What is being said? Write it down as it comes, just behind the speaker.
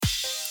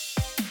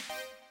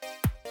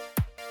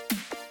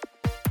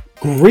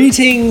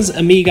Greetings,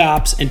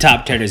 amigops and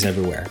top tenners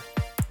everywhere.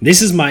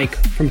 This is Mike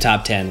from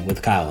Top 10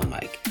 with Kyle and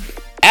Mike.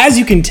 As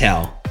you can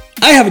tell,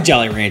 I have a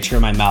Jolly Rancher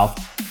in my mouth,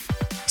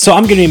 so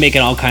I'm going to be making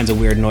all kinds of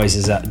weird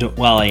noises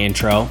while I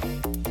intro,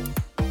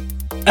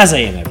 as I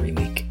am every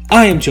week.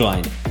 I am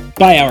joined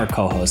by our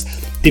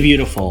co-host, the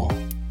beautiful,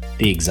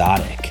 the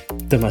exotic,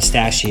 the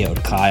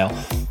mustachioed Kyle.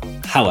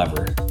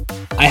 However,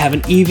 I have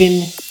an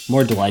even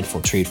more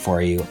delightful treat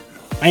for you.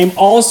 I am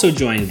also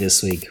joined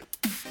this week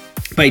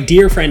by a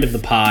dear friend of the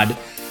pod,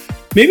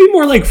 maybe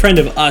more like friend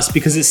of us,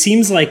 because it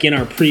seems like in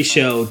our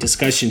pre-show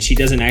discussion, she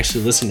doesn't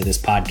actually listen to this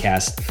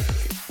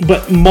podcast,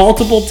 but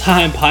multiple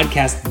time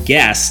podcast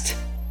guest,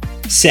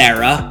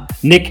 Sarah,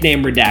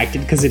 nickname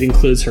redacted because it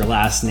includes her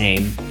last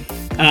name.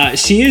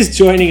 She is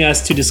joining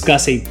us to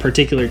discuss a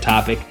particular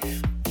topic.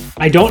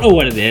 I don't know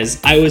what it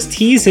is. I was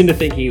teased into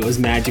thinking it was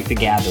Magic the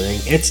Gathering.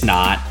 It's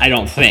not, I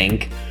don't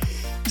think.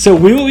 So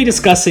we will be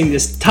discussing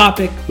this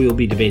topic. We will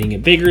be debating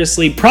it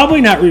vigorously. Probably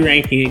not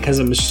re-ranking it because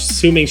I'm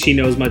assuming she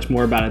knows much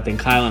more about it than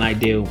Kyle and I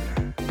do.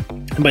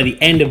 And by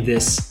the end of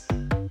this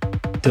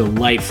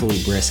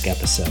delightfully brisk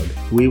episode,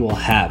 we will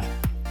have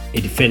a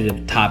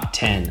definitive top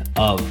 10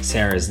 of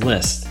Sarah's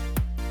list.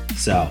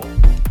 So,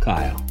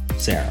 Kyle,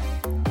 Sarah,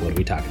 what are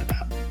we talking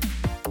about?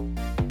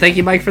 Thank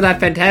you, Mike, for that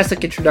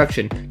fantastic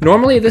introduction.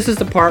 Normally, this is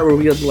the part where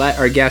we would let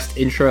our guest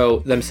intro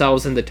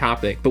themselves in the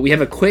topic, but we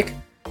have a quick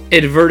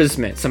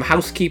advertisement, some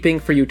housekeeping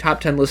for you top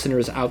 10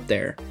 listeners out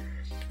there.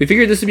 We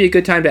figured this would be a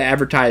good time to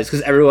advertise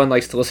because everyone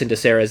likes to listen to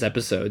Sarah's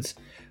episodes.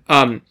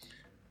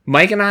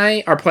 Mike and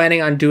I are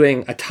planning on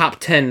doing a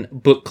top 10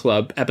 book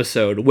club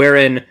episode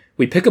wherein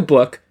we pick a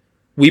book,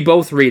 we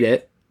both read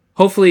it,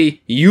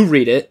 hopefully you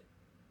read it,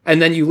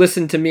 and then you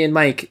listen to me and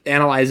Mike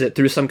analyze it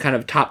through some kind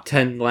of top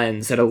 10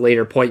 lens at a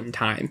later point in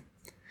time.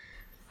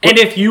 And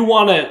if you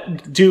want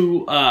to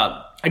do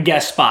a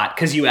guest spot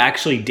because you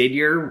actually did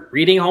your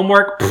reading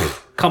homework,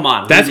 come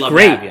on. That's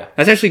great.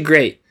 That's actually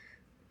great.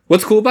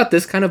 What's cool about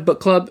this kind of book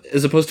club,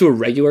 as opposed to a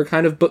regular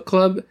kind of book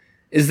club,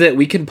 is that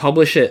we can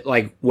publish it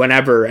like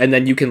whenever, and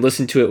then you can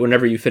listen to it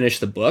whenever you finish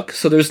the book.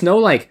 So there's no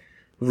like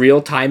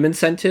real time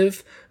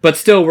incentive, but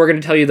still we're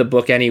going to tell you the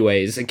book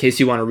anyways, in case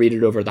you want to read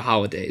it over the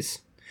holidays.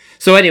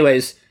 So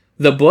anyways,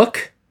 the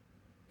book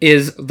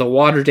is The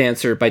Water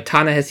Dancer by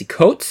Ta-Nehisi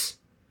Coates.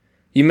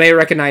 You may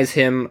recognize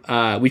him.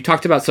 We've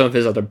talked about some of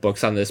his other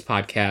books on this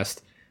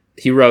podcast.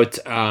 He wrote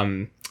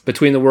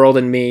Between the World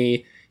and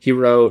Me. He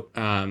wrote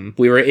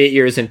We Were 8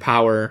 Years in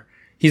Power.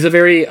 He's a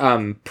very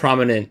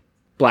prominent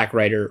Black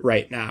writer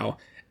right now.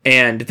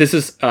 And this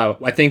is,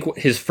 I think,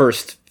 his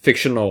first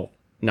fictional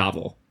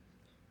novel.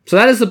 So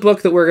that is the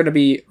book that we're going to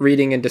be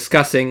reading and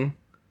discussing.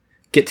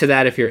 Get to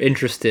that if you're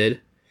interested.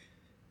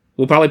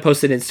 We'll probably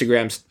post an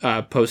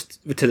Instagram post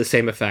to the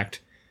same effect.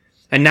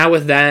 And now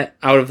with that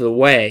out of the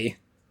way,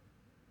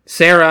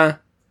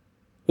 Sarah,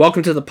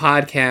 welcome to the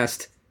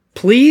podcast.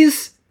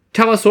 Please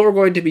tell us what we're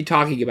going to be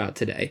talking about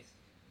today.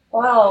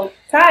 Well,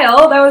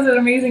 Kyle, that was an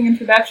amazing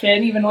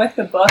introduction, even with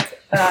the book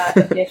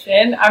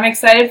edition. I'm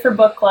excited for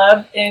book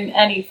club in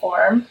any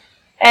form.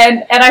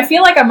 And I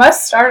feel like I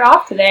must start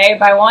off today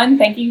by, one,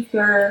 thank you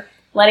for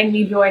letting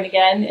me join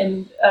again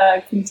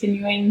and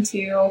continuing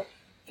to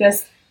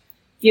just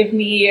give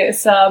me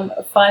some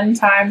fun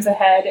times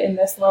ahead in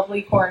this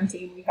lovely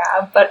quarantine we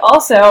have, but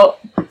also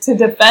to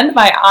defend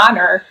my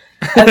honor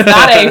as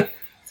not a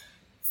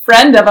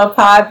friend of a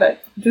pod,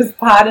 but just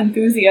pod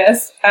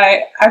enthusiast.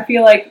 I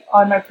feel like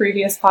on my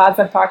previous pods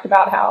I've talked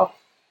about how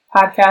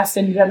podcasts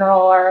in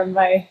general are on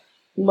my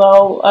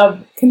low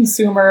of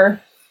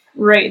consumer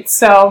rates.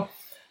 So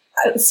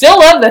I still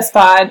love this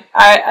pod.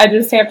 I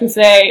just have to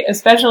say,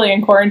 especially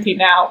in quarantine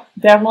now,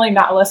 definitely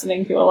not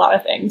listening to a lot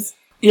of things.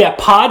 Yeah,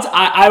 pods,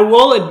 I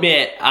will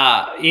admit,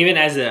 even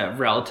as a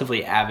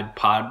relatively avid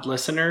pod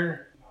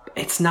listener,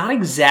 it's not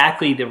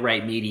exactly the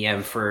right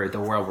medium for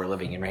the world we're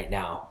living in right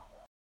now.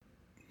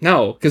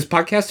 No, because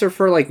podcasts are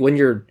for like when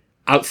you're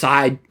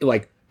outside,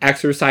 like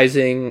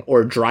exercising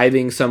or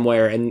driving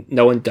somewhere, and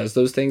no one does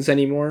those things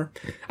anymore.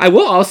 I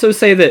will also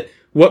say that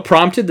what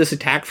prompted this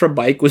attack from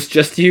Mike was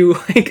just you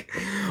like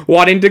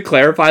wanting to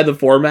clarify the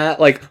format.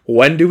 Like,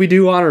 when do we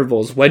do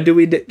honorables? When do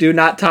we do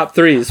not top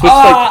threes? Which,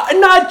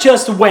 not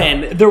just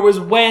when. There was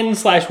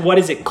when/what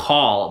is it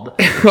called?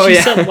 She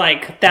said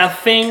like that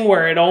thing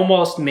where it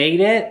almost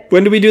made it.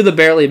 When do we do the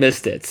barely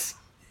missed it's?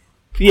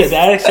 Yeah,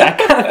 that actually, I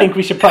kind of think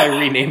we should probably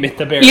rename it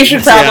the barely. You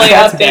should probably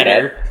update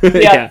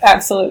it. Yeah,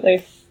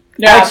 absolutely.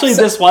 Yeah, actually,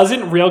 this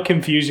wasn't real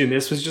confusion.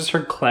 This was just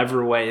her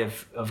clever way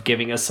of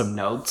giving us some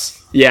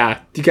notes.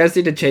 Yeah, you guys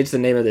need to change the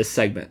name of this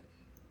segment.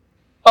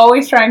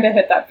 Always trying to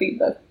hit that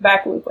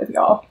feedback loop with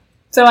y'all.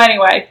 So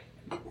anyway,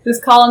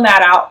 just calling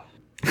that out.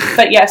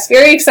 But yes,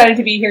 very excited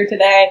to be here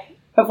today.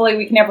 Hopefully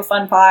we can have a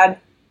fun pod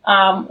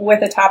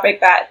with a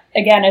topic that,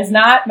 again, is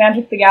not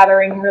Magic the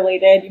Gathering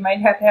related. You might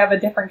have to have a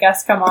different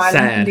guest come on,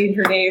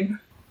 Danger Dave,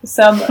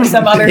 some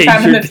other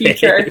time in the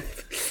future.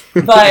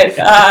 But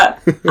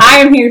I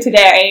am here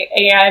today,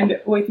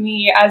 and with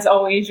me, as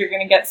always, you're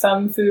going to get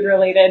some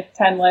food-related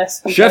 10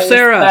 lists. Chef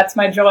Sarah! That's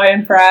my joy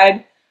and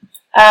pride.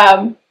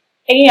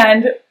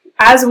 And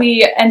as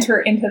we enter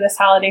into this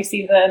holiday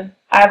season,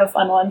 I have a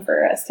fun one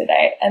for us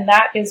today, and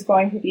that is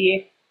going to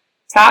be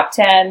top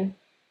 10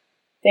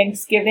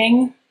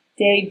 Thanksgiving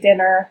Day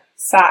dinner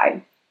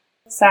side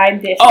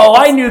dishes. Oh,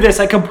 I knew this.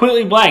 I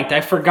completely blanked.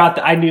 I forgot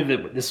that I knew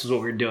that this was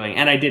what we were doing,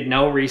 and I did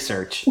no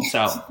research.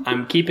 So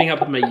I'm keeping up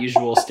with my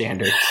usual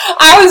standards.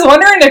 I was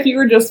wondering if you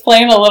were just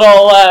playing a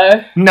little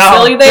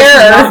silly there.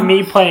 This is not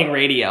me playing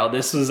radio.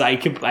 This was I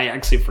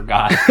actually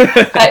forgot.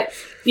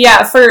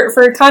 Yeah,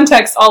 for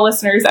context, all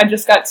listeners, I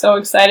just got so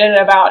excited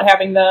about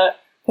having the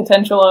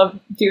potential of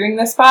doing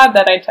this pod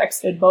that I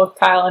texted both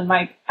Kyle and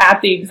Mike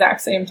at the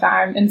exact same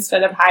time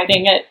instead of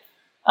hiding it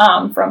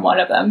from one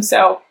of them.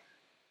 So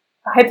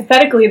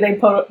hypothetically, they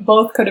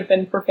both could have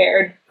been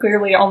prepared.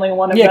 Clearly, only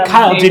one of them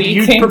Kyle, maybe did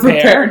you came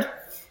prepare? prepared.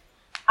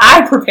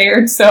 I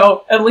prepared,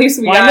 so at least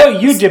I know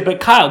you did,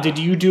 but Kyle, did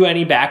you do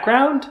any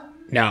background?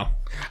 No.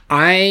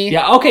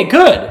 Yeah, okay,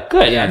 good.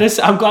 Yeah.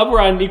 I'm glad we're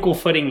on equal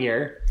footing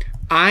here.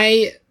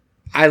 I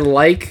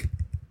like,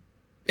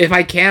 if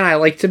I can, I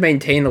like to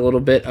maintain a little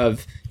bit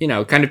of,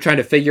 kind of trying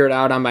to figure it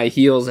out on my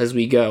heels as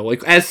we go.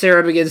 Like, as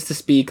Sarah begins to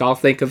speak, I'll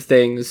think of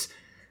things.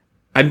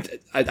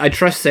 I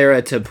trust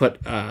Sarah to put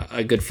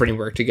a good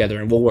framework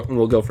together, and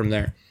we'll go from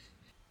there.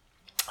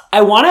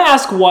 I want to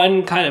ask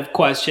one kind of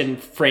question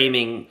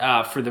framing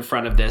for the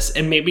front of this,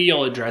 and maybe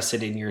you'll address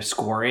it in your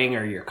scoring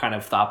or your kind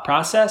of thought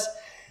process.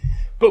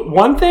 But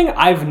one thing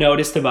I've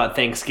noticed about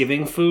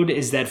Thanksgiving food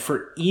is that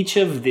for each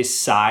of the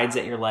sides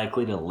that you're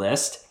likely to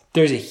list,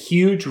 there's a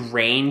huge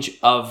range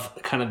of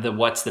kind of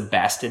what's the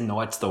best and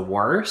what's the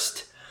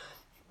worst.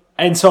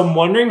 And so I'm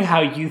wondering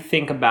how you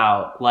think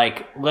about,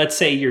 like, let's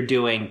say you're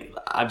doing,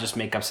 I'll just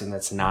make up something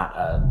that's not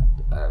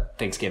a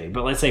Thanksgiving,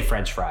 but let's say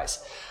French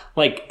fries.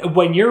 Like,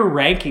 when you're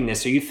ranking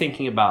this, are you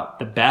thinking about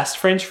the best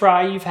French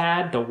fry you've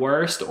had, the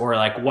worst, or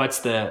like what's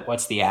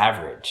the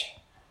average?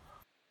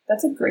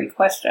 That's a great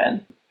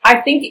question. I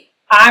think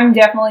I'm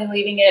definitely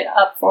leaving it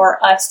up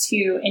for us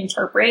to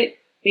interpret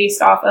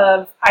based off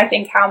of, I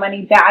think, how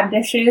many bad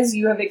dishes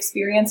you have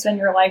experienced in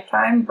your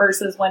lifetime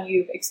versus when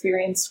you've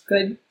experienced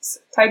good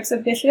types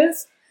of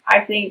dishes.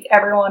 I think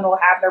everyone will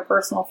have their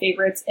personal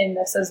favorites in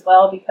this as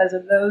well because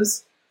of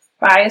those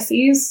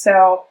biases.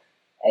 So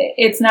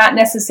it's not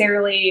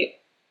necessarily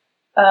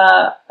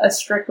a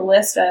strict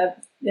list of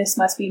this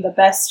must be the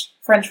best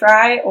French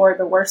fry or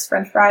the worst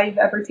French fry you've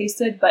ever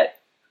tasted, but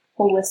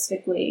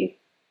holistically,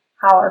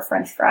 how are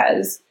French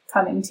fries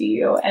coming to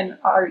you, and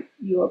are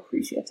you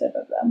appreciative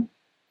of them?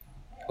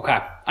 Okay,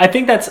 I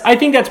think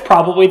that's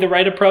probably the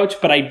right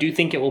approach, but I do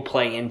think it will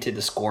play into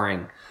the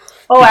scoring.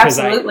 Oh,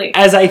 absolutely.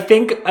 As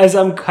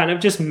I'm kind of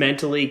just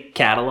mentally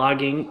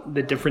cataloging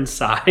the different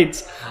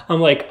sides, I'm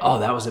like, oh,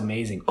 that was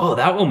amazing. Oh,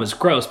 that one was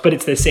gross, but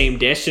it's the same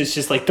dish. It's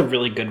just like the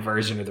really good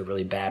version or the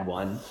really bad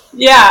one.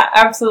 Yeah,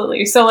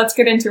 absolutely. So let's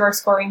get into our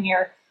scoring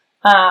here.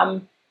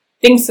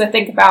 Things to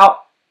think about.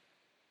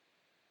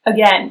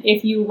 Again,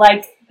 if you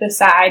like the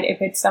side,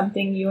 if it's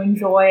something you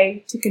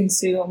enjoy to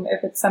consume,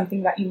 if it's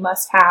something that you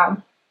must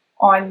have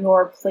on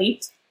your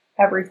plate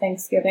every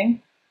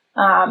Thanksgiving.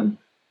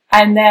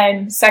 And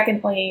then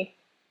secondly,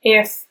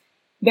 if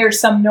there's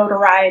some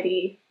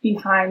notoriety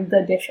behind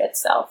the dish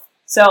itself.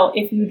 So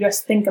if you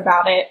just think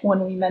about it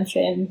when we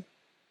mentioned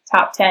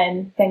top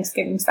 10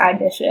 Thanksgiving side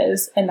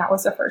dishes, and that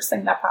was the first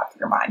thing that popped to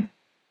your mind.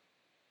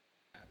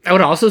 I would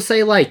also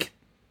say, like,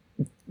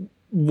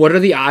 what are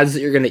the odds that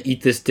you're going to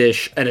eat this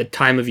dish at a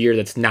time of year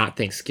that's not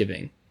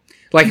Thanksgiving?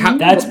 Like, how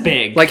that's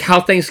big. Like,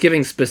 how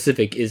Thanksgiving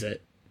specific is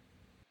it?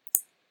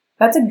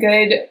 That's a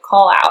good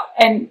call out.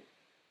 And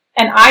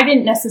I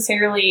didn't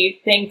necessarily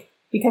think,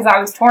 because I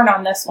was torn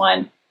on this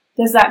one,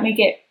 does that make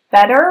it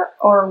better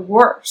or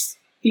worse?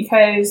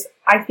 Because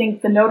I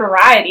think the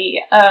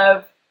notoriety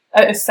of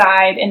a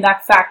side and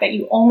that fact that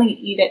you only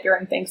eat it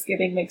during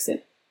Thanksgiving makes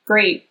it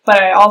great.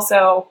 But I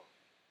also,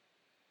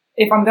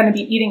 if I'm going to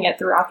be eating it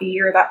throughout the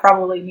year, that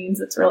probably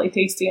means it's really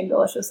tasty and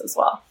delicious as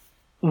well.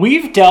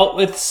 We've dealt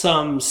with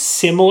some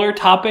similar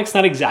topics,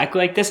 not exactly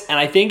like this, and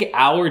I think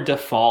our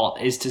default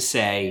is to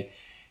say,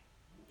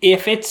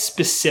 if it's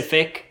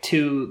specific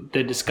to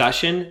the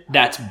discussion,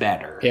 that's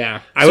better.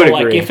 Yeah, I would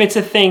agree. Like, if it's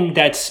a thing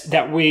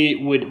that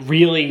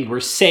we're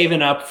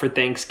saving up for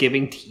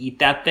Thanksgiving to eat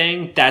that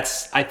thing,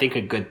 that's, I think,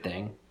 a good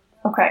thing.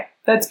 Okay,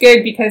 that's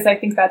good, because I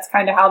think that's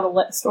kind of how the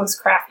list was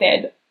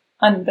crafted,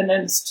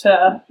 unbeknownst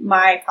to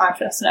my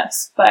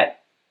consciousness,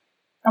 but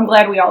I'm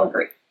glad we all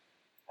agree.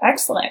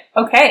 Excellent.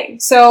 Okay,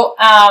 so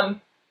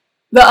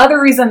the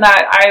other reason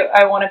that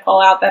I want to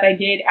call out that I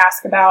did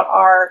ask about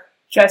our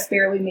Just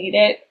Barely Made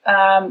It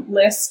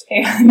list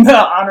and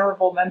the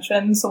honorable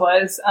mentions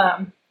was,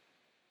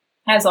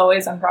 as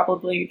always, I'm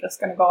probably just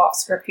going to go off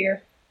script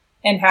here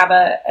and have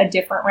a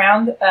different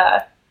round.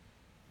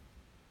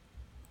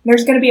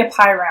 There's going to be a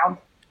pie round.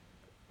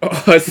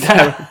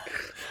 Oh,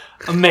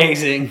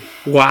 amazing.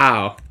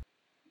 Wow.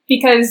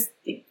 Because,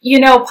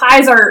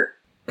 pies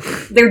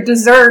they're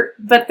dessert,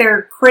 but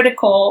they're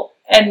critical,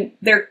 and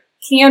there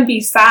can be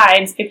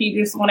sides if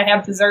you just want to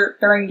have dessert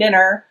during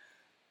dinner.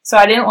 So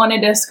I didn't want to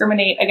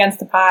discriminate against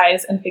the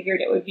pies and figured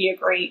it would be a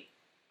great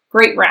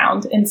great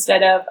round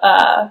instead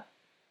of,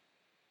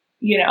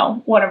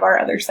 one of our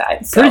other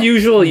sides. Per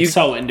usual, you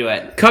so into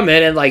it. Come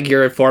in and like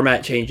your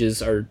format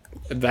changes are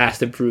a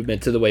vast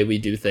improvement to the way we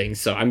do things.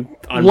 So I'm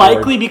on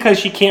likely board. Because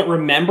she can't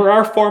remember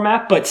our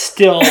format, but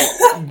still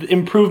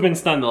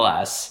improvements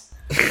nonetheless.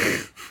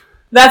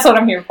 That's what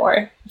I'm here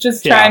for.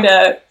 Just trying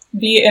to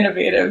be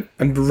innovative.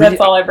 That's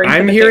all I bring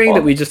to the hearing table.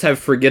 that we just have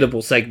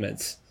forgettable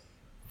segments.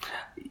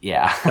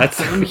 Yeah,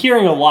 I'm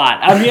hearing a lot.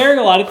 I'm hearing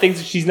a lot of things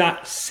that she's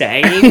not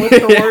saying with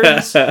the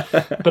words,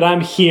 but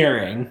I'm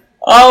hearing.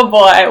 Oh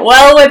boy.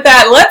 Well, with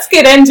that, let's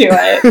get into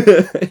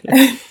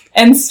it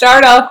and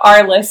start off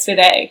our list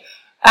today.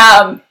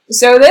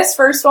 So this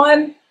first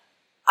one,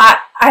 I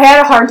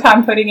had a hard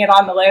time putting it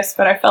on the list,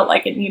 but I felt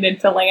like it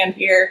needed to land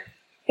here.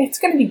 It's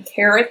going to be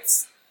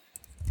carrots.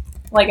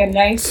 Like a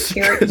nice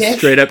carrot dish.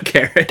 Straight up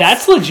carrots.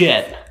 That's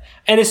legit.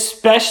 And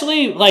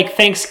especially, like,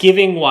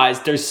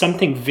 Thanksgiving-wise, there's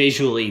something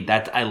visually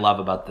that I love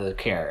about the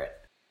carrot.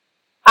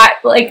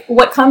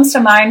 What comes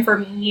to mind for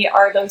me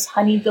are those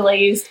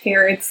honey-glazed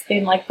carrots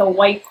in, like, the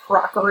white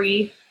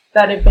crockery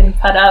that have been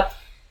cut up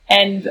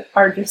and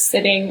are just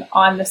sitting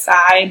on the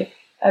side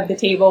of the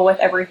table with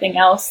everything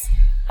else.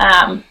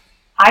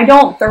 I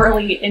don't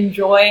thoroughly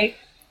enjoy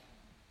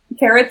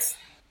carrots,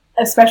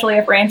 especially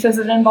if ranch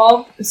isn't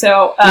involved.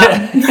 So,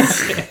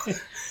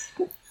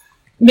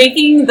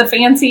 making the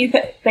fancy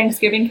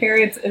Thanksgiving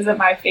carrots isn't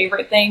my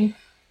favorite thing,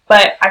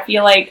 but I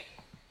feel like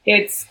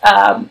it's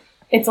a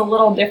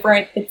little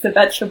different. It's a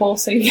vegetable,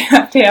 so you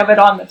have to have it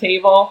on the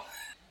table.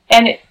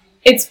 And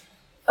it's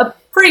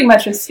pretty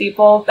much a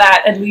staple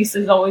that at least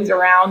is always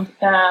around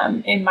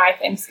in my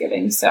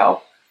Thanksgiving.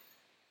 So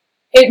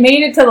it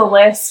made it to the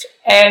list,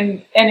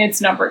 and it's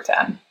number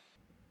 10.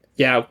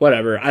 Yeah,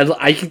 whatever.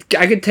 I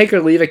could take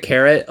or leave a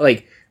carrot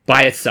like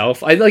by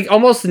itself. I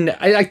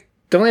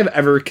don't think I've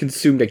ever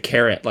consumed a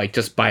carrot like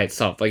just by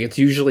itself. Like it's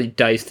usually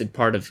diced and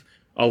part of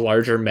a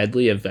larger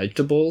medley of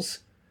vegetables.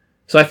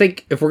 So I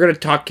think if we're gonna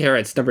talk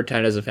carrots, number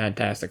 10 is a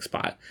fantastic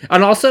spot.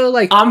 And also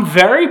like I'm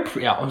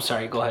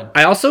sorry. Go ahead.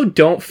 I also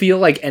don't feel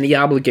like any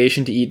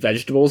obligation to eat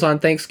vegetables on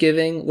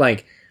Thanksgiving.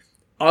 Like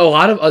a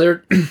lot of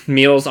other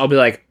meals, I'll be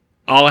like,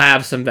 I'll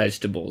have some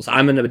vegetables.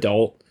 I'm an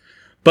adult,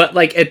 but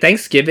like at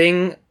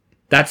Thanksgiving,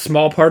 that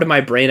small part of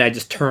my brain I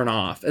just turn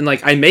off. And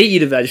like I may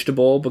eat a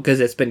vegetable because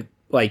it's been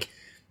like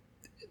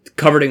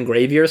covered in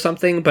gravy or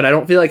something, but I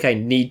don't feel like I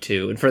need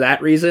to. And for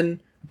that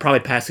reason, I'm probably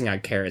passing on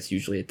carrots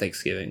usually at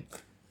Thanksgiving.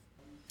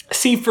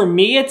 See, for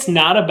me, it's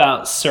not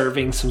about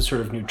serving some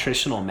sort of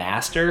nutritional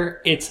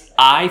master.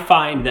 I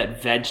find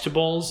that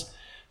vegetables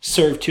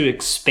serve to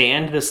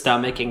expand the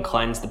stomach and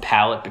cleanse the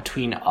palate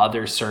between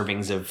other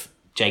servings of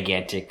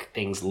gigantic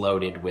things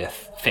loaded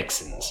with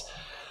fixins.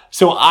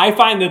 So I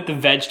find that the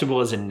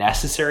vegetable is a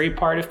necessary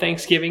part of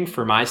Thanksgiving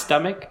for my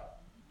stomach.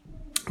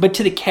 But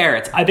to the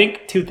carrots, I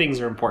think two things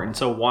are important.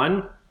 So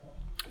one,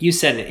 you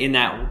said it, in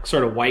that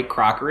sort of white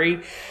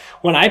crockery.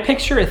 When I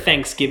picture a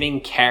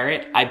Thanksgiving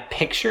carrot, I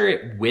picture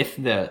it with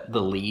the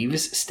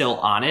leaves still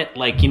on it.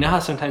 Like, you know how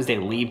sometimes they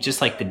leave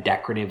just like the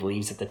decorative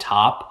leaves at the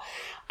top?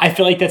 I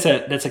feel like that's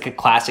like a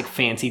classic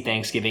fancy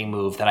Thanksgiving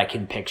move that I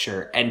can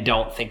picture and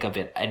don't think of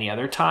it any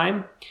other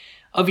time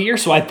of year.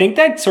 So I think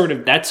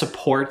that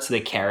supports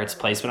the carrot's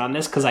placement on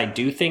this, because I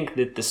do think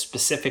that the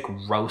specific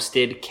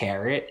roasted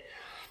carrot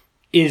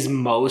is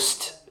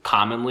most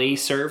commonly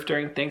served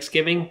during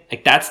Thanksgiving.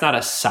 Like that's not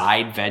a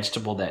side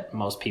vegetable that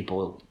most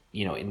people,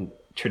 in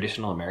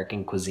traditional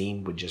American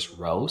cuisine would just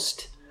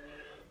roast.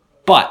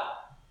 But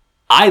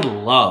I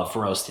love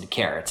roasted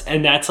carrots,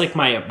 and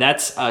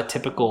that's a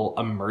typical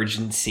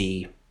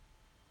emergency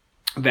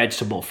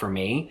vegetable for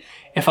me.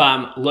 If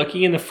I'm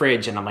looking in the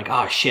fridge and I'm like,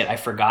 oh shit, I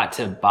forgot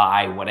to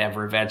buy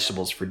whatever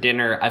vegetables for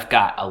dinner. I've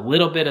got a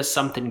little bit of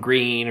something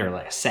green or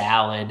like a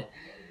salad,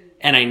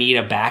 and I need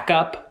a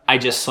backup. I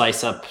just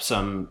slice up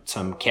some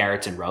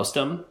carrots and roast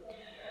them.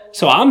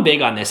 So I'm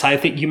big on this. I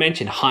think you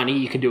mentioned honey.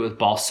 You can do it with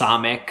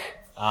balsamic.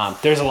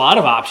 There's a lot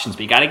of options,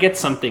 but you got to get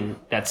something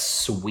that's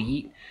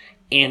sweet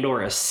and or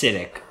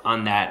acidic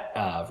on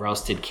that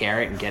roasted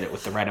carrot and get it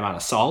with the right amount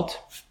of salt.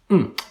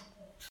 Again,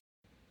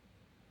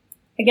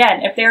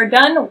 if they're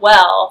done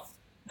well,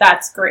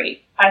 that's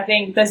great. I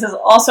think this is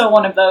also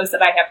one of those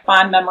that I have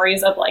fond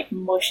memories of, like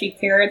mushy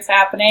carrots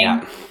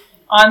happening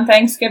on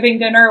Thanksgiving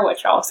dinner,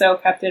 which also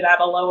kept it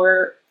at a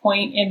lower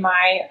point in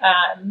my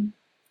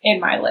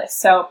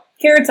list. So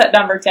carrots at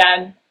number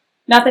 10.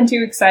 Nothing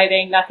too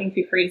exciting, nothing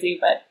too crazy,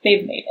 but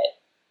they've made it.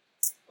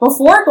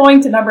 Before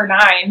going to number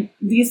 9,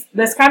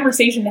 this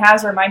conversation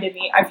has reminded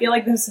me, I feel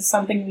like this is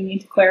something we need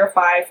to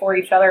clarify for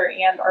each other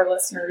and our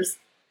listeners.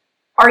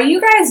 Are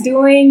you guys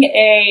doing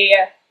a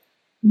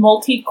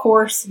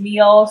multi-course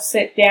meal,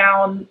 sit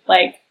down,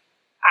 like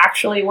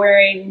actually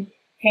wearing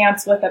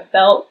pants with a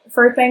belt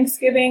for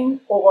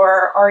Thanksgiving?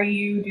 Or are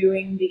you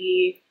doing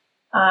the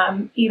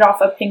eat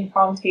off a ping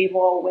pong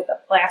table with a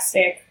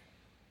plastic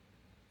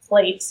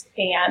plate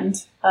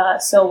and a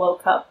solo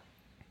cup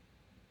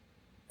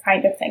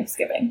kind of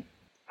Thanksgiving?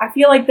 I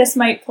feel like this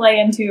might play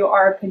into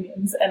our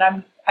opinions,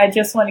 and I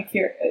just want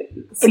to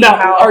see now,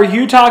 how. Are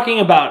you talking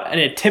about in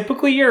a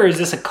typical year, or is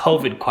this a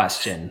COVID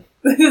question?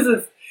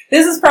 This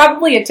is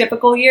probably a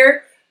typical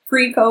year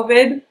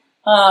pre-COVID,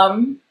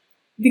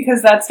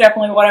 because that's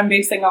definitely what I'm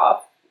basing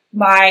off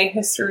my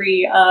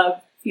history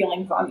of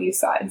feelings on these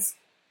sides.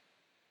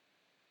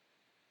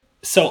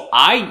 So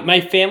my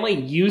family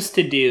used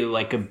to do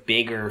like a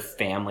bigger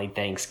family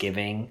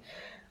Thanksgiving,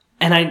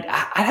 and I'd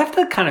have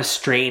to kind of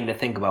strain to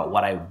think about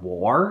what I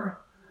wore.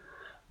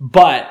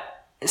 But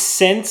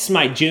since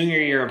my junior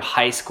year of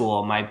high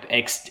school,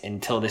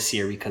 until this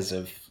year because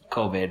of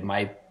COVID,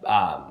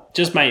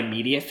 just my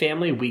immediate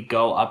family, we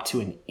go up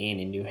to an inn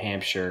in New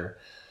Hampshire.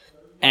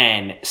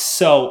 And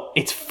so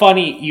it's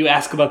funny you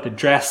ask about the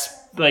dress,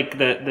 like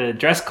the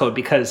dress code,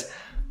 because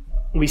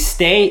we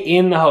stay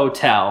in the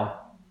hotel.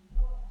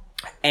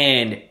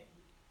 And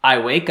I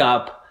wake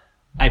up,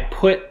 I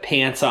put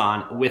pants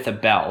on with a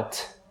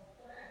belt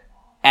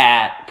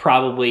at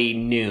probably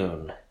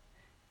noon.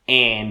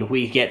 And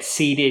we get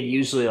seated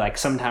usually like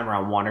sometime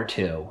around 1 or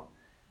 2.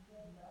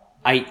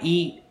 I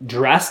eat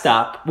dressed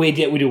up. We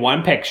do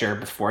one picture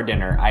before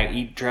dinner. I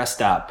eat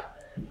dressed up.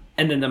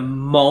 And then the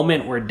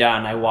moment we're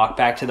done, I walk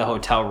back to the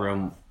hotel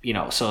room.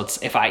 So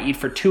it's if I eat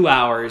for 2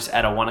 hours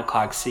at a 1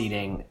 o'clock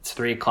seating, it's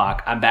 3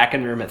 o'clock. I'm back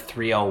in the room at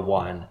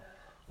 3:01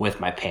 with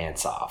my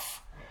pants off.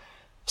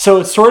 So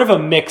it's sort of a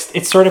mixed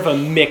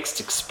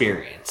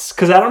experience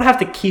because I don't have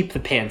to keep the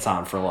pants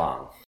on for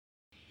long.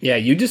 Yeah,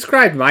 you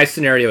described my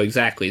scenario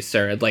exactly,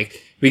 sir.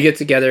 Like, we get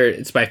together,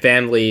 it's my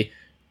family.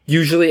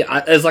 Usually,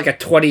 as like a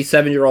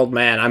 27-year-old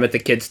man, I'm at the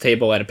kids'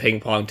 table at a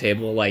ping pong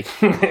table. Like,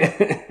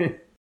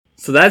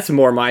 so that's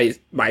more my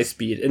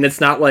speed. And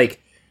it's not like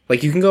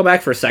you can go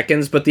back for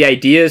seconds, but the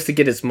idea is to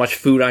get as much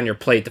food on your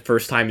plate the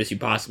first time as you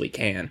possibly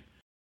can.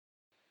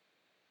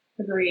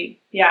 Agreed.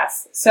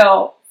 Yes.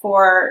 So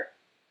for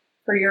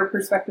your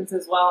perspectives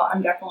as well,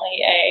 I'm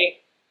definitely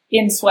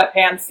in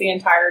sweatpants the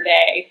entire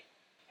day,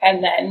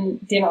 and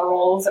then dinner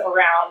rolls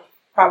around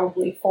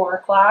probably 4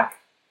 o'clock,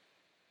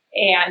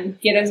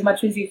 and get as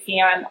much as you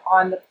can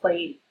on the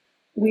plate.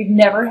 We've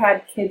never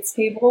had kids'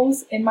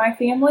 tables in my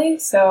family,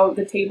 so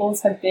the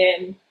tables have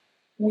been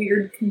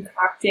weird,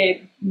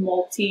 concocted,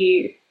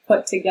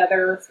 put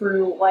together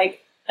through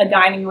like a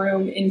dining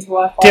room into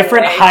a hallway.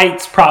 Different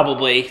heights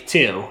probably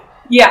too.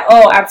 Yeah,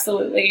 oh,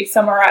 absolutely.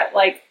 Some are at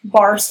like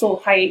bar stool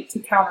height to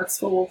counter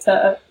stool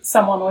to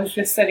someone was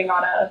just sitting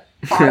on a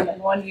ottoman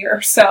one year.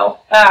 So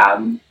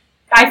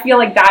I feel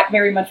like that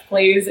very much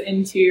plays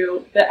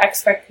into the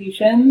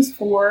expectations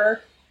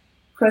for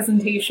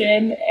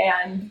presentation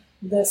and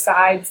the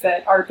sides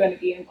that are going to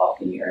be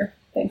involved in your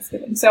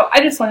Thanksgiving. So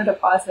I just wanted to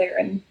pause there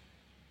and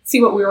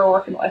see what we were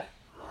working with.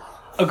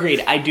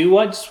 Agreed. I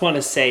just want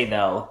to say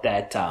though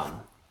that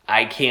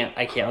I can't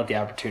let the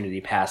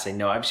opportunity pass. I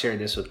know I've shared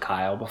this with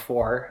Kyle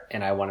before,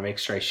 and I want to make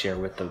sure I share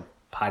with the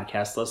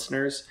podcast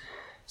listeners.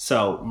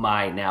 So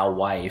my now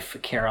wife,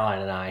 Caroline,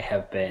 and I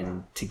have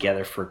been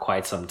together for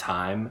quite some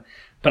time,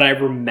 but I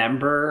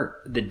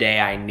remember the day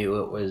I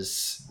knew it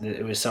was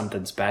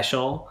something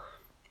special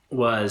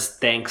was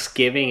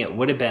Thanksgiving. It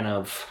would have been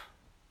of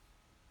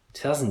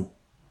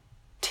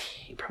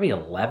 2010, probably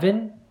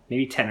 11,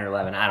 maybe 10 or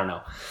 11. I don't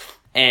know.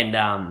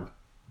 And,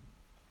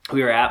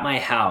 we were at my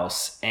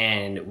house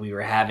and we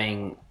were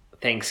having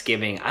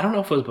Thanksgiving. I don't know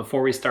if it was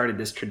before we started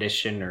this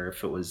tradition or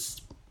if it was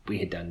we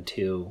had done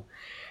 2.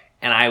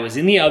 And I was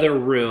in the other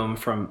room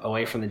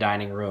away from the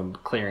dining room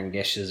clearing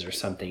dishes or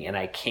something. And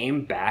I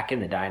came back in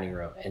the dining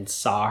room and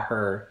saw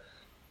her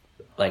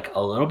like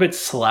a little bit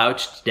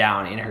slouched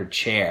down in her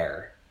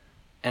chair.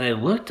 And I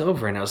looked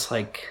over and I was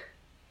like,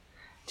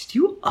 did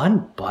you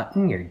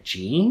unbutton your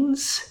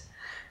jeans?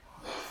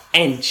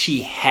 And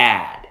she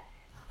had.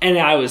 And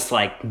I was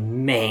like,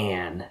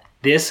 man,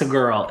 this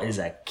girl is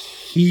a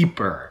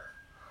keeper.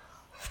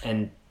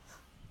 And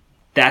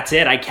that's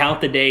it. I count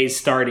the days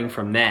starting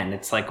from then.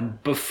 It's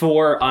like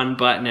before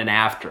unbutton and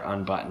after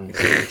unbutton.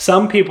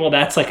 Some people,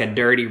 that's like a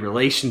dirty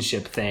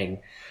relationship thing.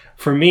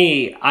 For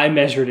me, I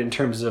measured in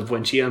terms of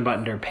when she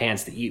unbuttoned her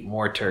pants to eat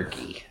more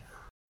turkey.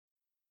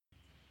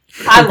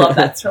 I love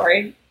that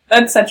story.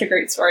 That's such a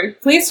great story.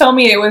 Please tell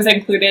me it was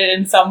included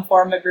in some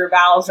form of your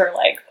vows or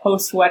like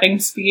post-wedding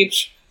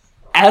speech.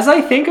 As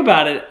I think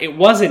about it, it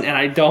wasn't, and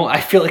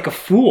I feel like a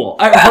fool.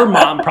 Her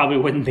mom probably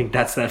wouldn't think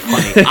that's that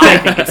funny. I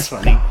think it's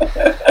funny.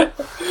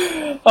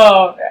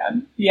 Oh,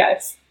 man.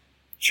 Yes.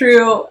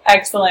 True,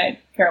 excellent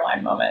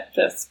Caroline moment.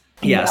 Just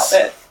yes.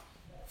 Nailed it.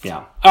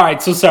 Yeah. All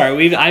right, so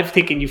sorry. I've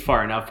taken you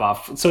far enough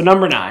off. So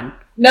number 9.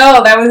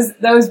 No, that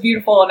was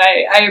beautiful, and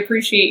I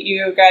appreciate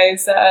you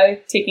guys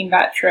taking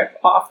that trip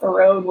off the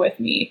road with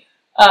me.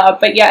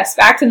 But yes,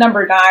 back to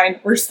number 9.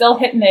 We're still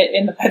hitting it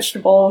in the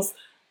vegetables.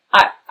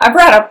 I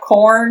brought up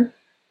corn.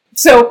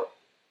 So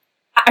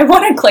I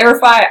want to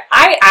clarify,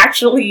 I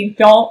actually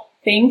don't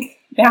think,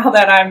 now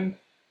that I'm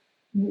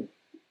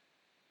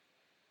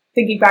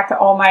thinking back to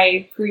all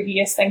my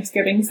previous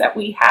Thanksgivings, that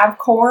we have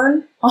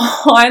corn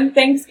on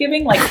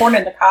Thanksgiving, like corn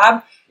in the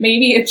cob.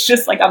 Maybe it's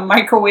just like a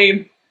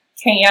microwave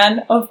can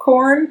of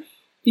corn,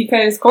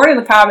 because corn in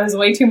the cob is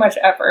way too much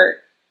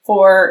effort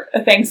for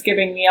a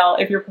Thanksgiving meal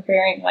if you're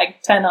preparing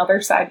like 10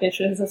 other side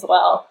dishes as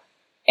well.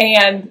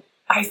 And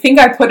I think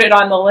I put it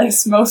on the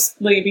list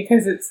mostly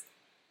because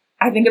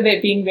I think of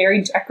it being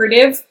very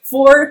decorative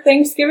for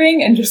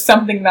Thanksgiving and just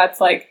something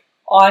that's like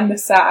on the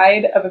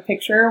side of a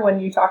picture when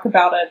you talk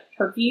about a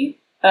turkey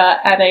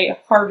at a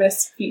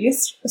harvest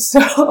feast.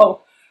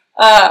 So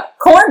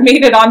corn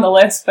made it on the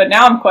list, but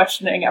now I'm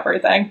questioning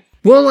everything.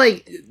 Well,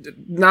 like,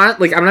 not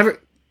like I'm never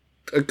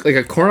like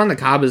a corn on the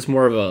cob is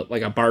more of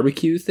a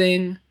barbecue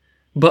thing,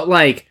 but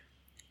like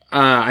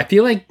I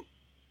feel like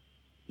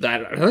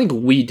that I don't think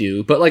we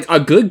do, but like a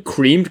good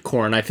creamed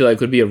corn I feel like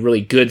would be a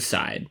really good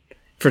side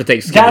for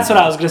Thanksgiving. That's what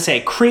I was gonna say.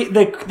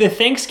 The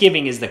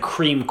Thanksgiving is the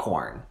cream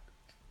corn.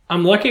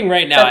 I'm looking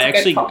right now. That's I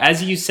actually,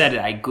 as you said it,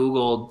 I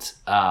googled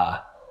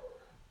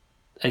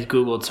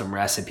some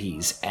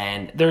recipes,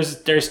 and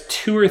there's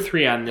 2 or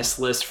 3 on this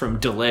list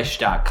from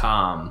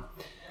Delish.com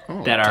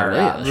that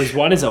are. There's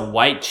one is a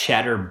white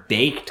cheddar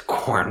baked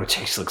corn, which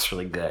actually looks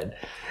really good,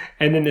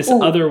 and then this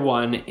other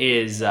one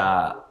is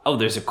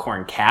there's a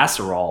corn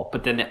casserole,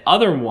 but then the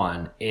other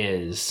one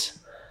is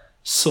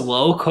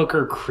slow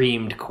cooker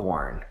creamed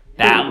corn.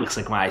 That looks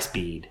like my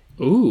speed.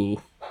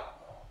 Ooh,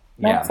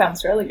 that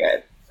sounds really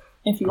good.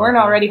 If you weren't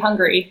already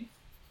hungry,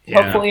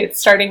 hopefully it's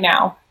starting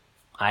now.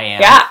 I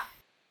am. Yeah.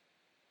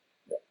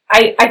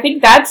 I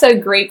think that's a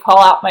great call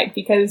out, Mike,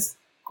 because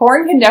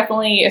corn can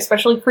definitely,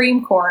 especially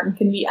cream corn,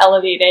 can be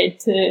elevated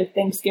to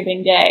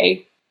Thanksgiving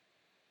Day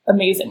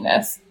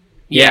amazingness.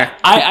 Yeah.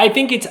 I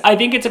think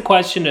it's a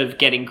question of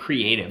getting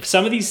creative.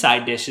 Some of these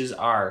side dishes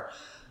are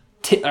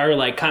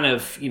like kind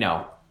of,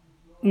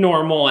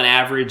 normal and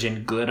average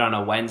and good on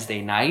a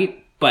Wednesday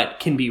night, but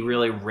can be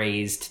really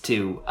raised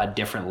to a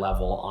different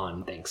level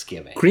on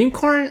Thanksgiving. Cream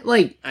corn,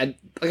 I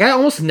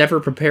almost never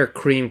prepare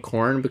cream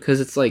corn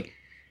because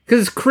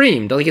it's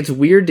creamed. Like, it's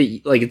weird to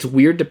eat, like, it's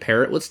weird to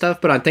pair it with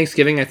stuff. But on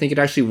Thanksgiving, I think it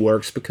actually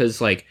works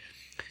because, like,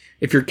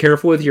 if you're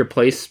careful with your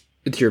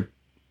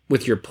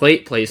with your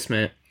plate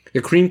placement,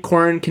 the cream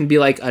corn can be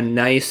like a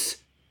nice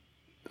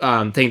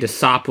thing to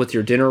sop with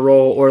your dinner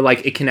roll, or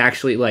like it can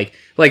actually like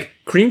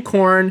cream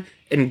corn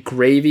and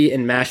gravy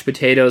and mashed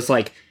potatoes,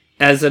 like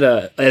as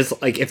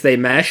if they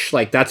mesh,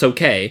 like that's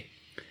okay,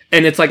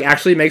 and it's like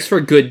actually makes for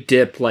a good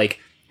dip, like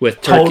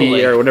with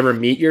turkey or whatever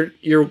meat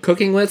you're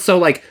cooking with. So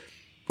like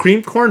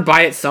cream corn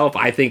by itself,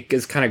 I think,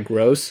 is kind of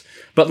gross,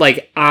 but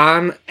like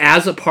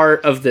as a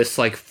part of this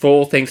like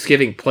full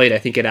Thanksgiving plate, I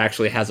think it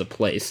actually has a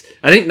place.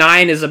 I think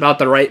 9 is about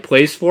the right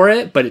place for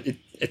it, but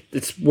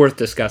it's worth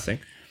discussing.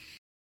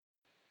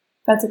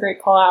 That's a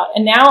great call out.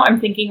 And now I'm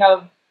thinking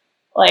of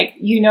like,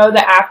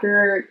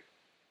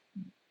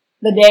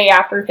 the day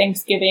after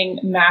Thanksgiving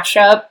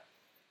mashup,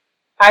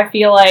 I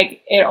feel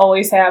like it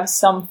always has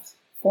some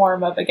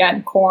form of,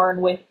 again,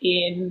 corn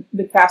within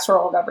the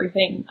casserole and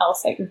everything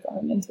else that you're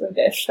throwing into a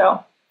dish.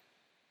 So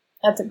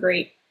that's a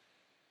great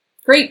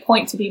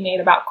point to be made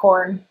about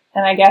corn.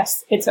 And I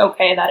guess it's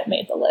okay that it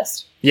made the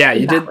list. Yeah,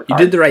 you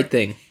did the right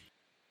thing.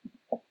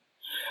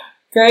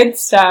 Good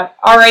stuff.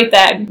 All right,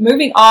 then.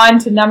 Moving on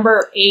to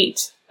number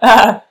 8.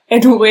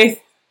 And with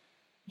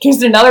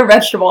just another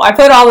vegetable. I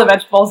put all the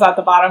vegetables at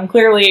the bottom.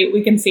 Clearly,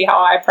 we can see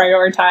how I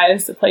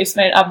prioritize the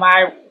placement of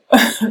my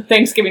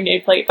Thanksgiving Day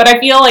plate. But I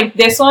feel like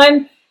this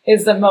one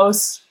is the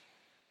most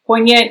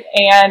poignant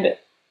and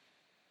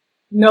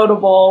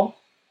notable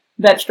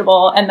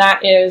vegetable, and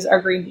that is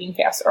our green bean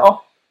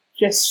casserole.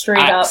 Just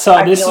straight up.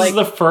 So this is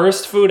the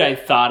first food I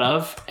thought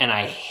of, and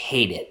I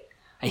hate it.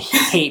 I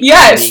hate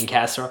green bean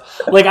casserole.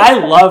 Like,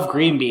 I love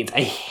green beans.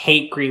 I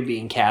hate green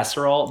bean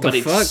casserole, but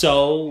it's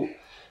so...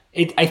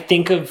 I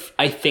think of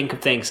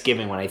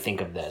Thanksgiving when I think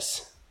of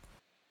this.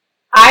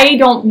 I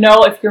don't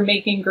know if you're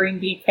making green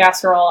bean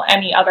casserole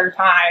any other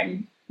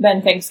time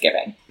than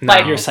Thanksgiving. No.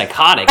 Like, you're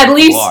psychotic. At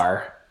least you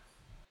are.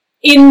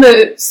 In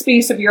the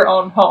space of your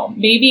own home.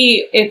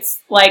 Maybe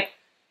it's like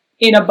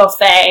in a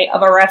buffet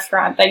of a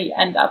restaurant that you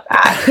end up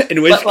at.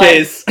 In which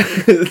case...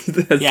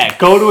 yeah,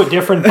 go to a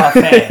different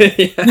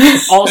buffet.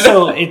 Yeah.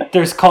 Also,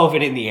 there's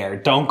COVID in the air.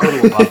 Don't go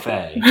to a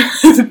buffet.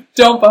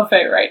 Don't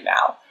buffet right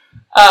now.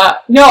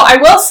 No, I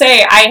will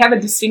say I have a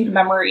distinct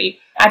memory.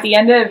 At the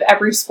end of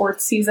every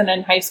sports season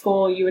in high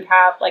school, you would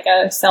have like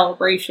a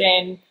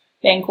celebration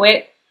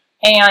banquet.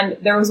 And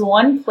there was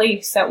one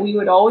place that we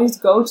would always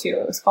go to.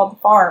 It was called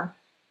The Farm.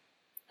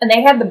 And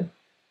they had the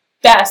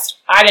best,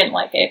 I didn't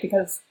like it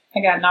because,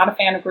 again, not a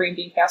fan of green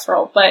bean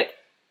casserole, but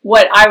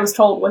what I was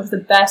told was the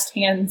best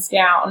hands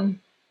down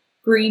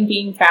green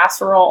bean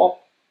casserole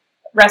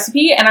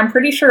recipe. And I'm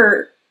pretty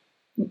sure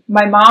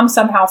my mom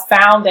somehow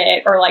found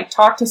it or like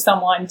talked to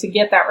someone to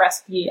get that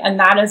recipe, and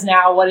that is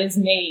now what is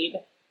made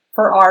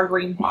for our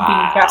green bean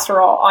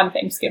casserole on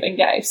Thanksgiving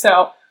Day.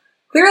 So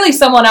clearly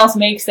someone else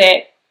makes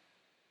it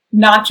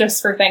not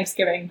just for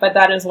Thanksgiving, but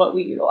that is what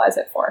we utilize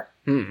it for.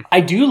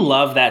 I do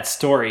love that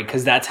story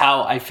because that's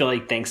how I feel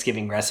like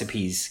Thanksgiving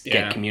recipes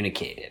get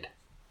communicated.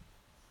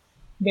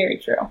 Very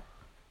true.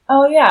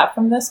 oh yeah,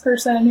 from this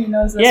person who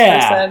knows this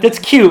Yeah, person. that's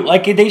cute.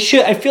 Like they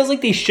should. I feels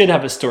like they should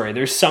have a story.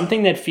 There's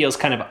something that feels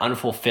kind of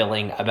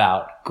unfulfilling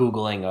about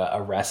Googling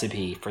a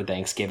recipe for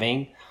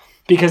Thanksgiving,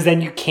 because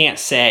then you can't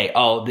say,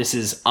 "Oh, this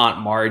is Aunt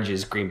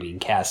Marge's green bean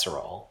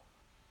casserole."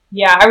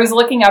 Yeah, I was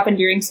looking up and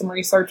doing some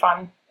research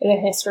on the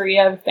history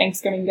of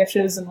Thanksgiving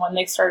dishes and when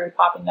they started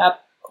popping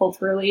up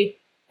culturally.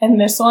 And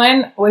this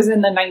one was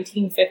in the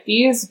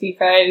 1950s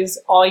because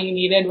all you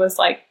needed was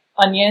like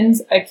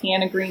onions, a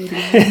can of green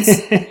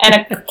beans, and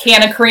a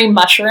can of cream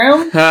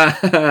mushroom.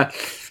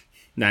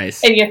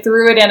 Nice. And you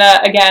threw it in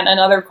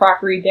another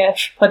crockery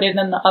dish, put it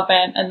in the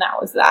oven, and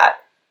that was that.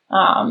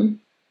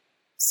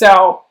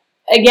 So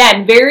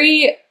again,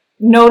 very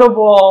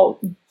notable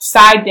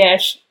side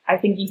dish. I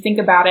think you think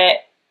about it,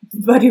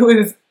 but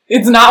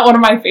it's not one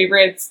of my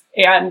favorites,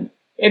 and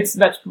it's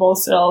vegetable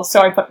still, so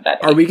I put it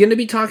at 8. Are we going to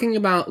be talking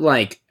about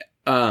like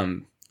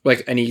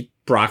any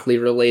broccoli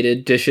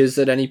related dishes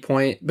at any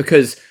point?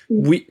 Because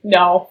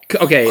no.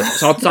 Okay,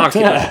 so I'll talk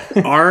to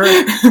you.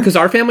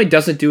 Our family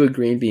doesn't do a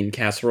green bean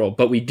casserole,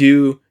 but we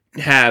do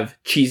have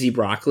cheesy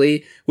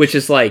broccoli, which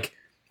is like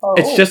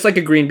it's just like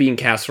a green bean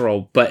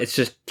casserole, but it's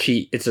just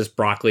it's just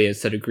broccoli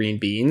instead of green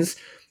beans.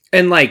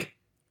 And like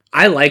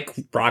I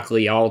like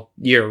broccoli all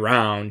year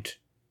round,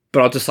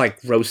 but I'll just like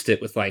roast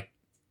it with like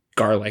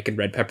garlic and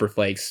red pepper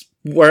flakes.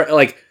 Where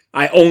like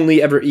I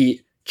only ever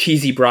eat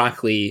cheesy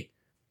broccoli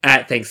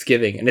at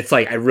Thanksgiving, and it's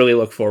like I really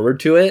look forward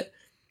to it.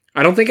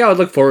 I don't think I would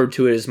look forward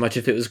to it as much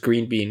if it was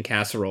green bean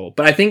casserole,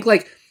 but I think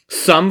like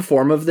some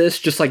form of this,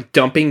 just like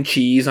dumping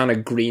cheese on a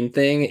green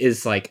thing,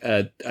 is like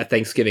a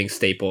Thanksgiving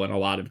staple in a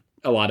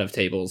lot of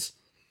tables.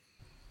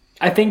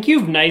 I think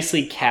you've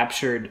nicely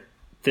captured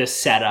the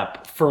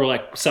setup for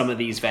like some of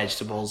these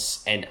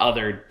vegetables and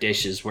other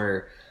dishes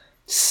where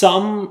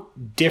some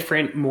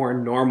different, more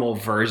normal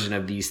version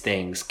of these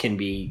things can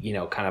be,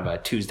 kind of a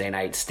Tuesday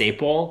night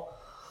staple,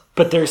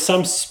 but there's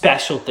some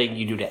special thing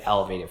you do to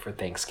elevate it for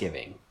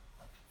Thanksgiving.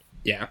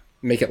 Yeah,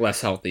 make it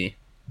less healthy.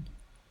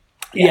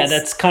 Yes. Yes. Yeah,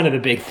 that's kind of the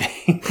big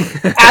thing.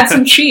 Add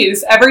some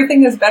cheese.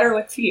 Everything is better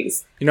with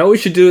cheese. You know what we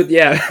should do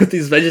with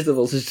these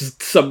vegetables is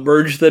just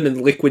submerge them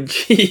in liquid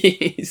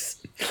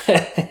cheese.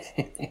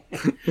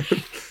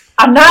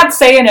 I'm not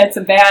saying it's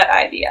a bad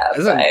idea,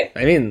 but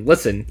I mean,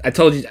 listen, I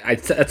told you,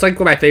 it's like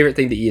my favorite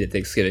thing to eat at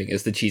Thanksgiving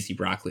is the cheesy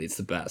broccoli. It's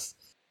the best.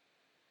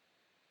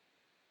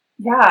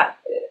 yeah,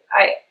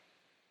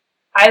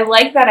 I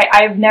like that.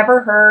 I've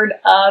never heard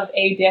of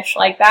a dish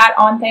like that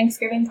on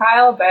Thanksgiving,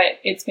 Kyle, but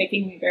it's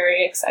making me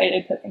very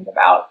excited to think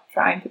about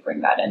trying to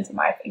bring that into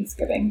my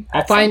Thanksgiving.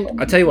 I'll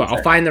tell you what,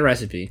 I'll find the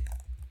recipe.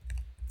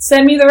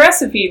 Send me the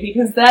recipe,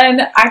 because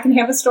then I can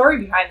have a story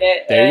behind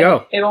it. There you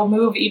go. It'll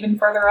move even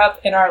further up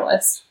in our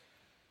list.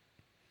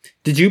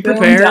 Did you Boom,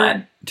 prepare?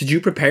 done. Did you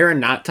prepare a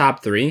not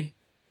top 3?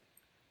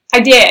 I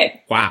did.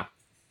 Wow.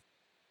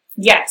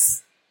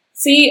 Yes.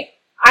 See,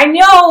 I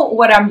know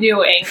what I'm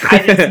doing. I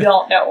just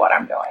don't know what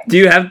I'm doing. Do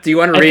you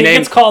want to I rename? think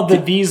it's called the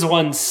These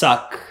Ones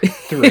Suck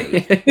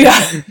 3.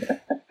 Yeah.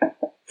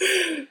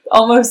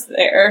 Almost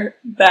there.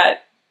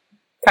 That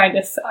kind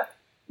of sucked.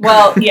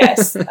 Well,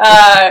 yes.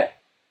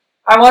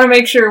 I want to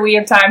make sure we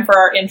have time for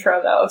our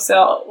intro, though.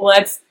 So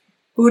let's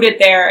boot it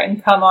there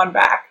and come on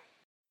back.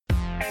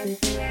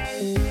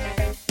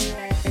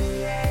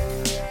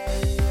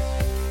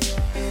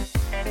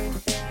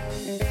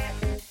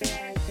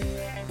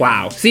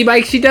 Wow. See,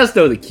 Mike, she does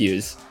know the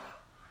cues.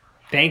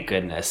 Thank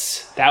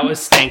goodness. That was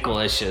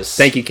stankalicious.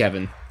 Thank you,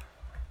 Kevin.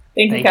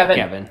 Thank you,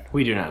 Kevin.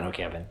 We do not know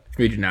Kevin.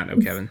 We do not know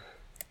Kevin.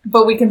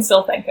 But we can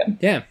still thank him.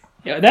 Yeah.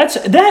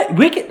 Yeah,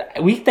 we can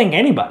thank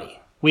anybody.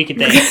 We could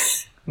thank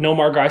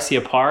Nomar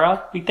Garcia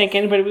Parra. We can thank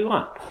anybody we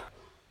want.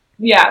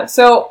 Yeah,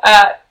 so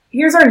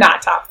here's our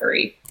not top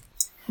 3.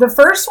 The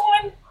first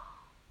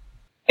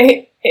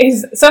one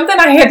is something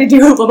I had to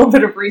do a little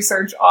bit of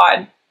research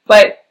on,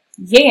 but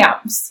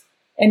yams.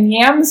 And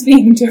yams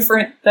being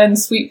different than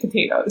sweet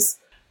potatoes.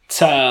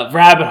 It's a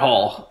rabbit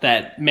hole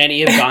that many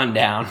have gone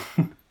down.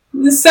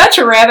 Such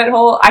a rabbit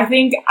hole. I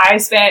think I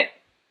spent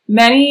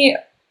many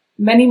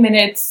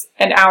minutes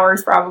and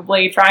hours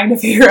probably trying to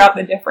figure out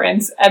the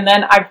difference. And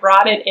then I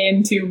brought it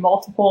into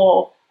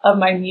multiple of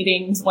my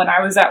meetings when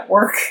I was at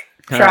work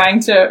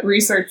trying to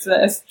research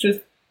this, just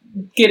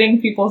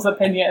getting people's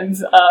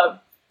opinions of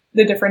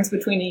the difference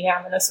between a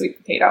yam and a sweet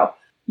potato.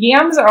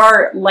 Yams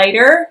are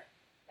lighter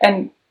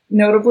and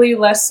notably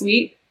less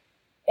sweet.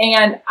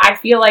 And I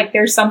feel like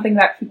there's something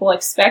that people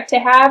expect to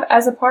have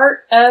as a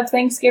part of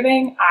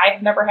Thanksgiving.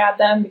 I've never had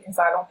them because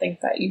I don't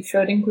think that you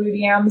should include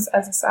yams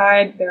as a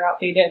side. They're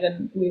outdated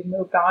and we've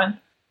moved on.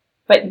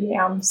 But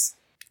yams.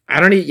 I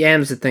don't eat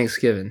yams at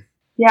Thanksgiving.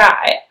 Yeah,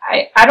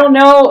 I don't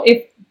know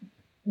if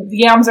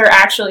yams are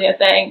actually a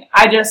thing.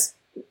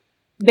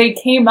 They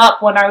came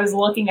up when I was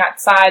looking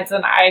at sides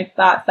and I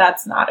thought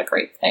that's not a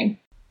great thing.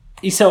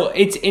 So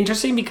it's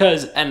interesting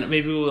because, and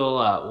maybe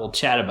we'll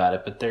chat about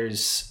it, but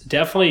there's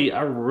definitely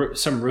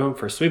some room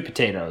for sweet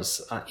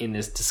potatoes in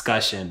this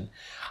discussion.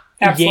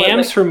 Absolutely.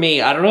 Yams for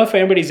me, I don't know if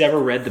anybody's ever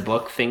read the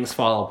book Things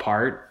Fall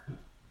Apart,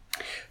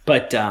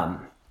 but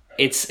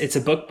It's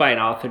a book by an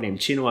author named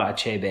Chinua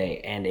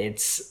Achebe, and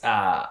it's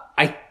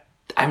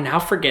I'm now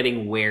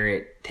forgetting where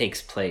it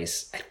takes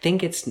place. I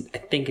think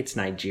it's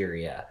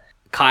Nigeria.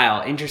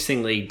 Kyle,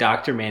 interestingly,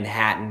 Dr.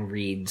 Manhattan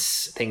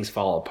reads Things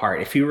Fall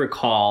Apart. If you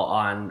recall,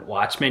 on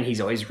Watchmen,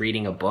 he's always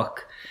reading a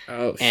book.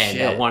 Oh, and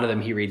shit. one of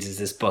them he reads is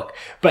this book.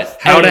 But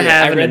How to anyway,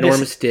 Have an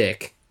Enormous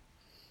Dick.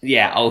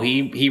 Yeah,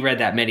 he read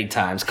that many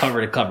times,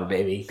 cover to cover,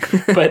 baby.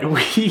 But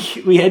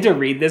we had to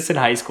read this in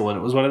high school, and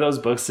it was one of those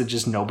books that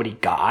just nobody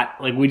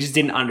got. Like, we just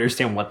didn't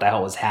understand what the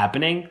hell was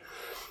happening.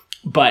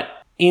 But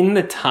in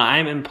the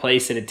time and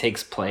place that it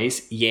takes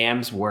place,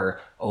 yams were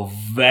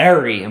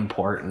very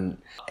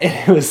important.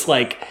 And it was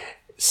like,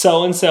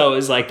 so-and-so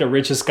is like the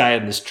richest guy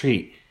in the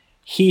street.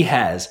 He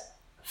has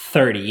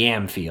 30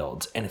 yam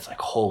fields. And it's like,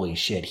 holy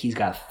shit, he's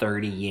got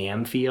 30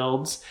 yam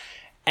fields.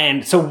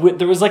 And so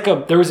there was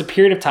a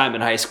period of time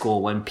in high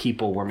school when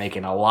people were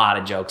making a lot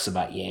of jokes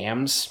about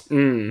yams.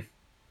 Mm.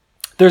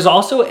 There's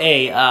also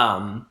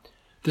a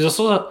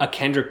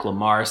Kendrick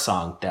Lamar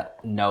song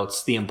that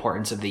notes the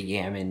importance of the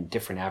yam in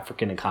different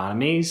African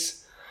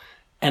economies.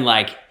 And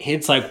like,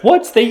 it's like,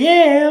 what's the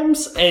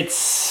yams?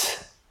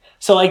 It's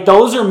so like,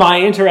 those are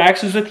my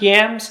interactions with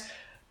yams.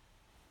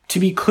 To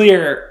be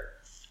clear,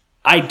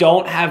 I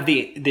don't have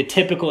the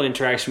typical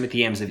interaction with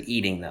yams of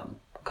eating them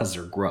because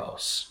they're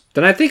gross.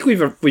 Then I think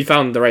we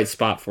found the right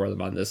spot for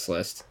them on this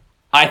list.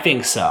 I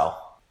think so.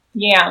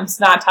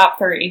 Yams, not top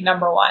 3,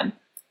 number 1.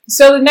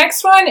 So the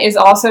next one is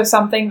also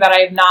something that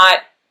I've not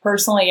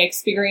personally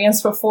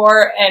experienced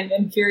before, and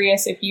I'm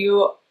curious if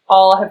you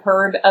all have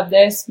heard of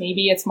this.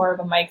 Maybe it's more of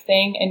a Mike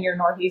thing in your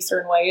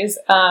northeastern ways.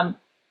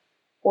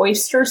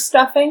 Oyster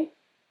stuffing.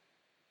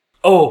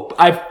 Oh,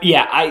 I've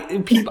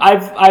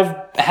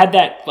had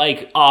that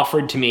like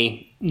offered to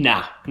me.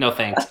 Nah, no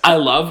thanks. I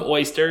love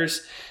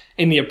oysters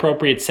in the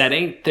appropriate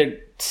setting. The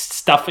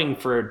stuffing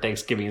for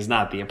Thanksgiving is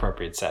not the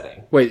appropriate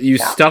setting. Wait, you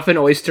stuff an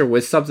oyster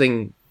with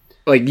something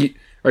like take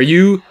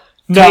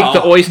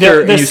the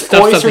oyster and you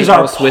stuff something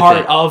else with it? Oysters are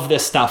part of the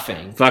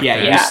stuffing. Fuck yeah,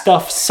 that. you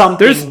stuff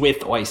something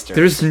with oysters.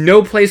 There's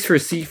no place for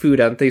seafood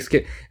on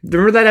Thanksgiving.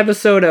 Remember that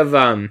episode of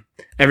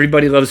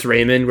Everybody Loves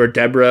Raymond where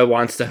Deborah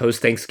wants to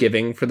host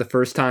Thanksgiving for the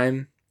first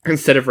time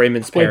instead of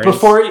Raymond's parents?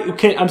 Before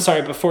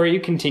you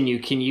continue,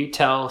 can you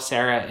tell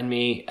Sarah and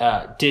me,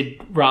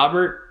 did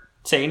Robert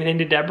say anything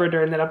to Deborah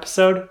during that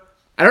episode?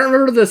 I don't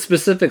remember the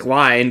specific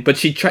line, but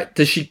she tries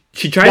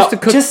to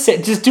cook.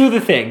 Just do the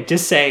thing.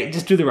 Just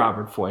do the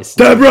Robert voice.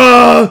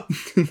 Deborah!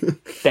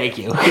 Thank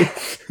you.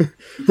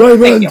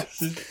 Raymond!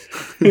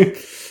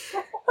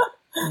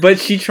 But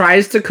she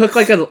tries to cook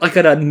like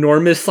an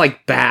enormous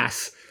like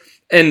bass.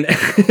 And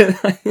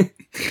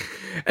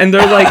and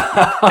they're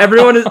like,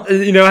 everyone is,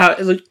 how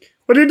it's like,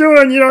 what are you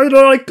doing?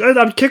 Like,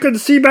 I'm kicking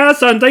sea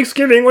bass on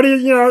Thanksgiving. What are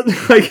you,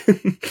 like,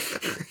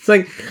 it's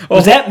like,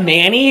 was that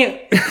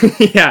Manny?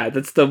 Yeah,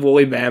 that's the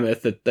woolly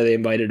mammoth that they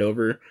invited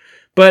over.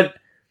 But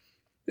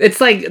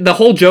it's like, the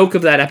whole joke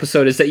of that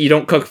episode is that you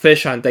don't cook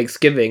fish on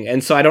Thanksgiving.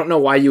 And so I don't know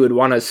why you would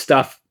want to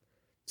stuff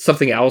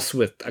something else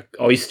with an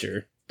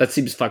oyster. That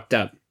seems fucked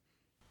up.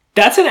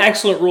 That's an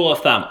excellent rule of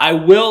thumb. I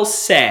will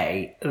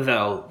say,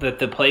 though, that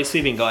the place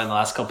we've been going the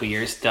last couple of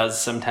years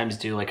does sometimes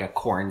do like a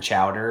corn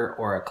chowder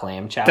or a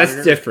clam chowder.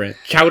 That's different.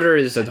 Chowder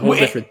is a whole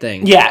different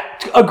thing. Yeah,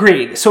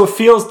 agreed. So it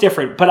feels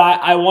different. But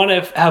I want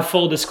to have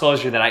full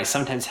disclosure that I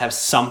sometimes have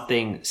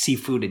something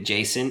seafood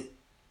adjacent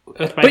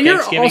with my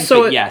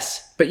Thanksgiving.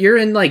 Yes. But you're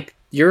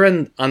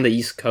on the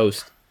East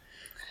Coast.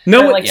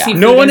 No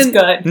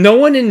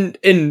one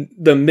in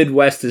the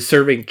Midwest is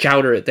serving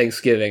chowder at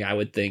Thanksgiving, I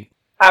would think.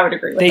 I would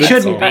agree with that. They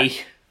shouldn't be.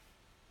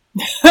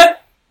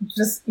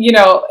 Just,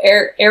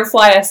 air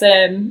fly us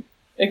in,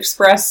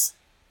 express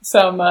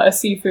some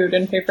seafood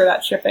and pay for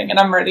that shipping, and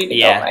I'm ready to go.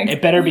 Yeah,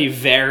 it better be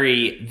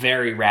very,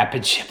 very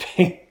rapid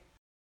shipping.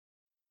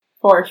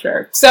 For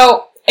sure.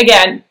 So,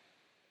 again,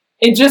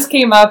 it just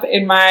came up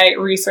in my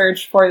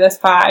research for this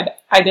pod.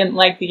 I didn't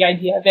like the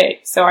idea of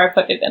it, so I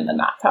put it in the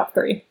not top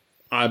 3.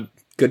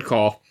 Good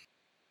call.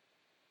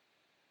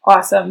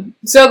 Awesome.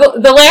 So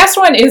the last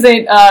one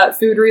isn't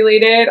food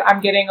related. I'm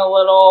getting a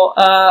little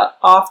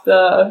off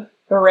the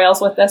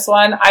rails with this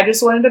one. I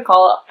just wanted to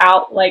call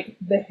out like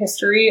the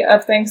history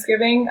of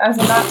Thanksgiving as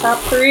a not top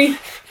 3.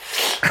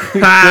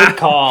 Good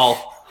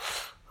call.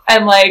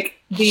 And like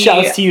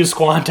shouts to you,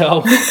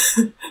 Squanto.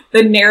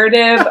 The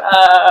narrative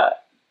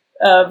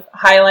of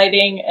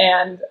highlighting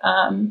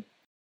and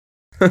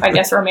I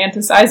guess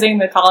romanticizing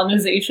the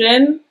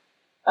colonization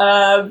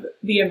of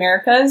the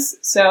Americas.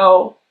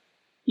 So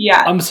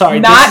yeah. I'm sorry,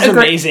 this is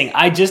amazing.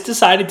 I just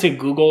decided to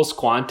Google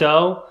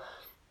Squanto,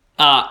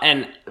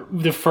 and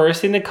the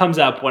first thing that comes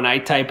up when I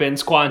type in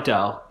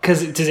Squanto,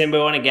 because does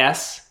anybody want to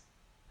guess?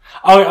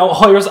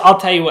 I'll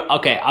tell you what.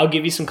 Okay, I'll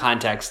give you some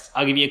context.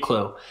 I'll give you a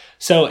clue.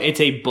 So it's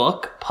a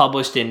book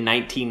published in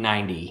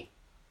 1990.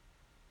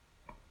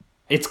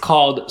 It's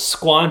called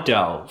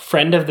Squanto,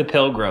 Friend of the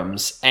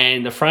Pilgrims,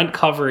 and the front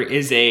cover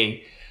is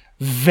a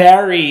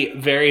very,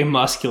 very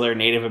muscular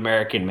Native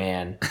American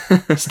man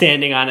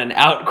standing on an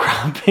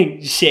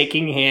outcropping,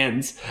 shaking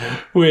hands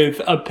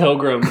with a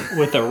pilgrim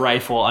with a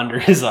rifle under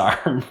his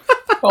arm.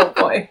 Oh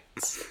boy.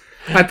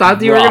 I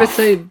thought you were going to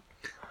say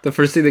the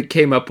first thing that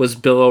came up was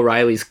Bill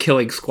O'Reilly's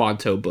Killing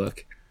Squanto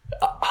book.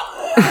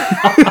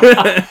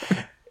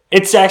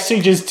 It's actually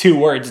just 2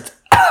 words.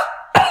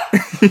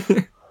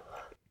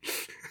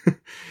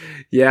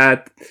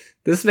 Yeah,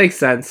 this makes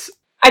sense.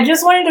 I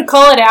just wanted to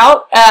call it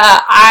out.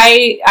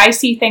 I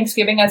see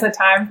Thanksgiving as a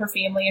time for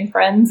family and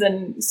friends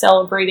and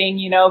celebrating,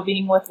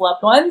 being with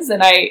loved ones.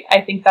 And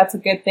I think that's a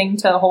good thing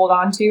to hold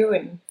on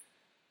to.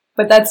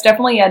 But that's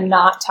definitely a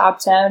not top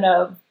 10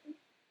 of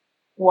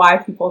why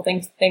people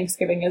think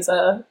Thanksgiving is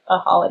a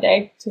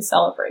holiday to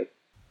celebrate.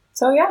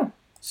 So yeah,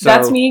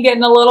 that's me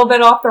getting a little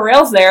bit off the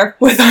rails there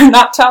with our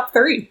not top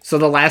 3. So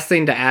the last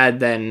thing to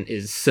add then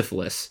is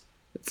syphilis.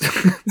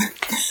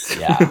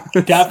 Yeah,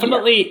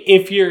 definitely.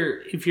 If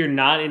you're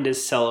not into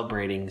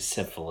celebrating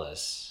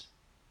syphilis,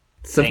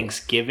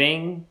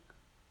 Thanksgiving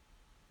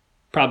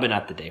probably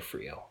not the day for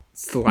you.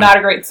 Not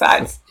a great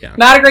side. Yeah.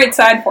 Not a great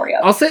side for you.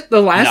 I'll say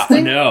the last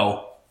thing.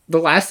 No. The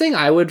last thing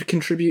I would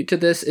contribute to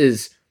this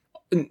is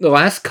the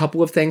last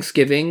couple of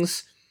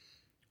Thanksgivings,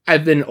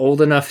 I've been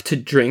old enough to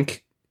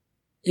drink,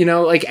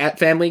 at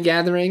family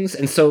gatherings,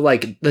 and so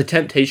the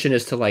temptation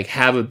is to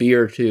have a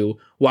beer or two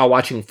while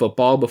watching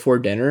football before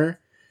dinner.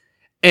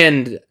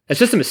 And it's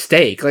just a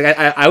mistake.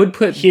 I would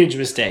put huge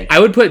mistake. I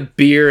would put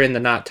beer in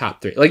the not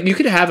top 3. You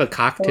could have a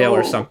cocktail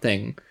or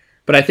something,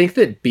 but I think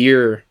that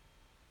beer.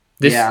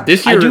 This year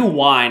I do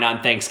wine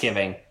on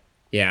Thanksgiving.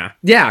 Yeah,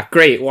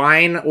 great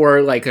wine or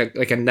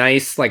a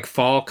nice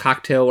fall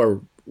cocktail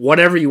or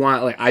whatever you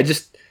want.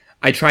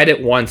 I tried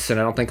it once and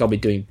I don't think I'll be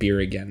doing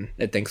beer again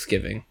at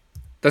Thanksgiving.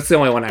 That's the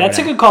only one. That's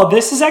a good call.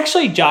 This has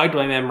actually jogged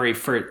my memory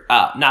for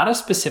not a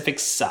specific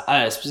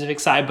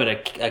side, but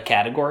a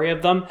category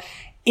of them.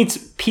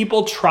 It's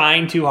people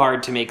trying too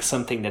hard to make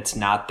something that's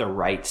not the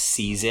right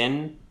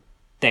season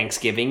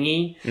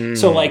Thanksgiving-y.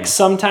 So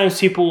sometimes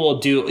people will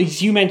do,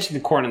 you mentioned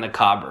the corn on the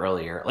cob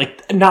earlier,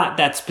 not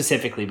that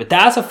specifically, but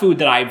that's a food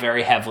that I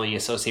very heavily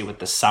associate with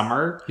the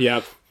summer.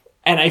 Yep.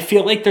 And I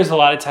feel like there's a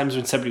lot of times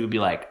when somebody would be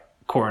like,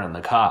 corn on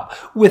the cob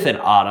with an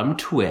autumn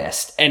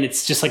twist, and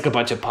it's just a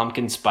bunch of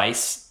pumpkin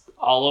spice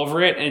all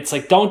over it, and it's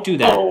don't do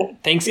that.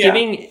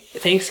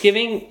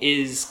 Thanksgiving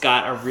is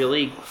got a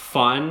really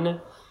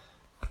fun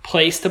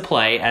place to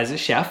play as a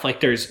chef.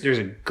 There's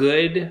a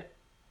good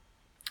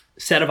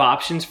set of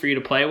options for you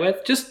to play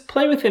with. Just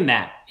play within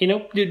that.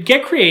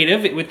 Get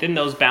creative within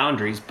those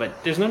boundaries,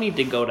 but there's no need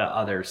to go to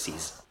other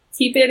seasons.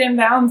 Keep it in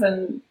bounds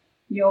and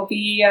you'll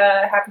be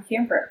a happy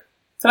camper.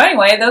 So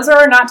anyway, those are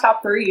our not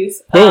top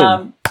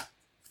 3s.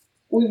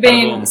 We've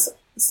been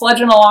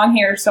sludging along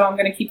here, so I'm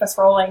going to keep us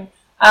rolling.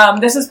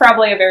 This is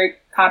probably a very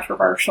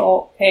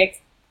controversial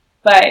pick,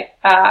 but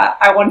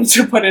I wanted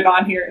to put it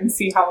on here and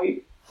see how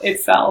it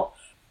fell.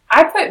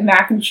 I put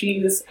mac and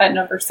cheese at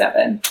number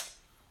 7.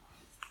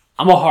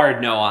 I'm a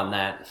hard no on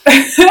that.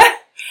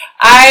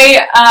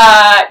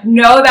 I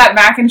know that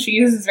mac and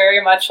cheese is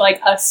very much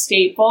a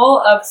staple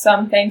of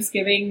some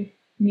Thanksgiving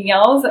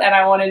meals, and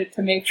I wanted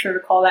to make sure to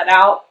call that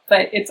out,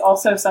 but it's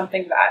also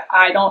something that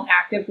I don't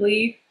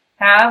actively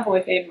have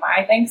within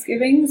my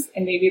Thanksgivings,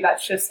 and maybe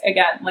that's just,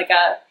 again,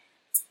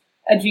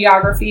 a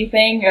geography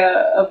thing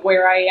of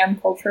where I am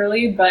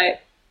culturally,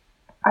 but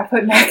I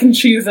put mac and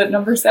cheese at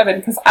number 7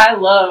 because I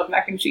love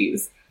mac and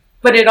cheese,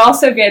 but it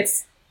also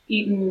gets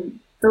eaten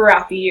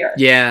throughout the year.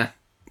 Yeah.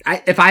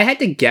 If I had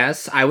to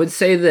guess, I would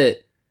say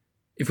that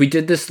if we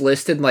did this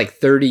list in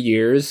 30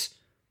 years,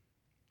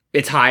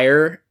 it's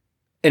higher,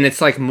 and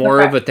it's more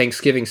of a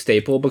Thanksgiving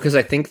staple, because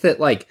I think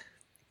that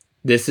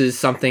this is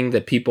something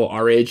that people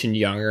our age and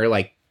younger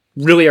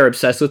really are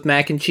obsessed with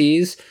mac and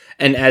cheese,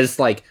 and as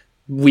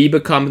we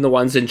become the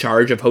ones in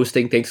charge of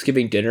hosting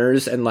Thanksgiving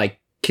dinners and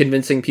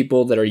convincing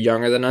people that are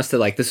younger than us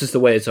that this is the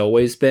way it's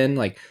always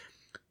been,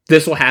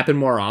 this will happen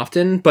more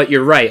often. But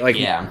you're right,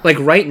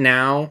 right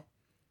now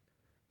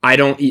I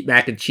don't eat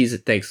mac and cheese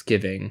at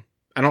Thanksgiving.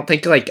 I don't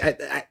think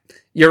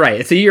you're right,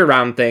 it's a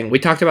year-round thing. We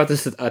talked about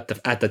this at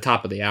the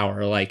top of the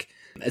hour.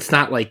 It's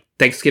not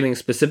Thanksgiving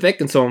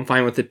specific, and so I'm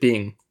fine with it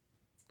being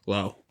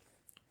low,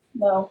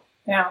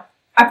 yeah.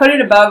 I put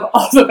it above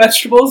all the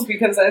vegetables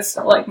because I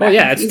still like mac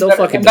and cheese. It's still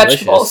fucking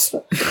vegetables.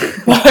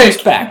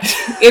 Respect.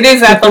 It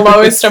is at the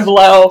lowest of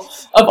low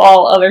of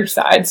all other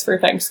sides for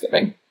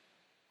Thanksgiving.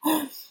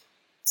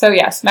 So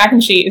yes, mac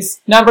and cheese,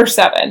 number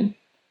 7.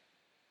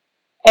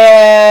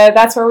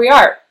 That's where we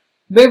are.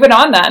 Moving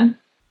on then.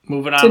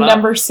 Moving on to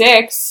number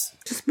 6.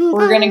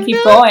 We're going to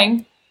keep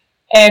going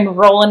and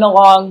rolling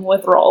along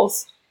with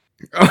rolls.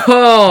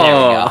 Oh.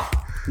 There we go.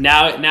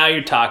 Now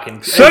you're talking.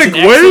 Segue! It's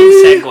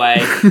an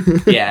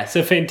excellent segue. Yeah, it's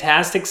a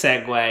fantastic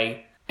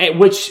segue.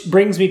 Which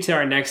brings me to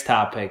our next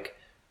topic.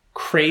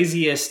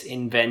 Craziest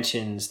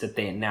inventions that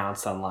they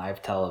announced on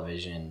live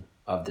television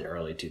of the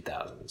early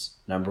 2000s.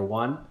 Number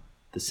 1,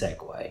 the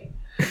Segway.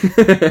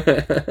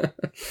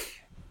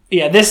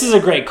 Yeah, this is a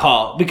great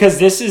call because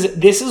this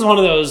is one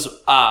of those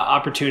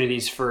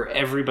opportunities for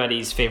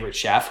everybody's favorite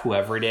chef,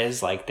 whoever it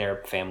is, like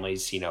their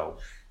family's,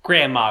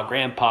 grandma,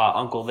 grandpa,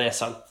 uncle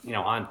this,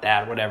 aunt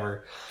that,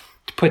 whatever,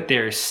 to put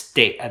their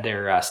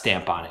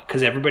stamp on it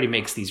because everybody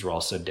makes these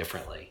rolls so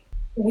differently.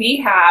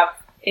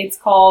 It's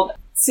called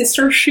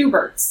Sister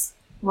Schubert's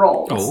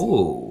rolls.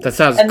 Oh, that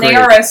sounds and great. They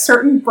are a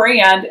certain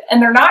brand,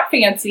 and they're not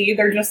fancy.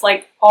 They're just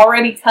like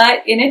already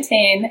cut in a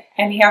tin,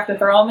 and you have to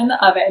throw them in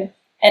the oven.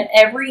 And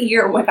every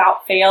year,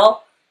 without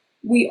fail,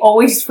 we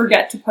always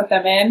forget to put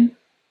them in,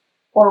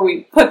 or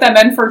we put them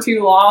in for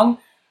too long,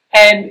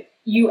 and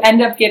you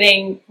end up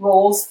getting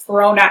rolls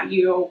thrown at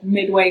you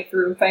midway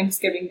through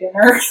Thanksgiving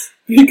dinner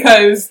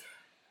because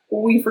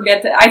we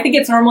forget to. I think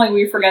it's normally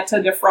we forget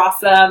to defrost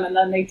them, and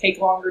then they take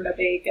longer to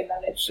bake, and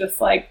then it's just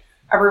like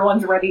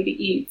everyone's ready to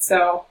eat.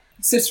 So,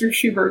 Sister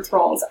Schubert's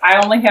rolls,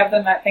 I only have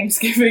them at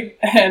Thanksgiving,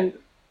 and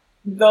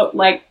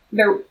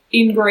they're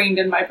ingrained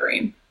in my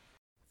brain.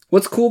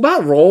 What's cool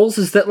about rolls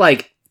is that,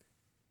 like,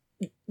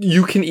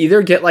 you can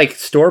either get, like,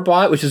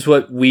 store-bought, which is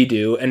what we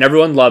do, and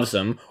everyone loves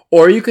them,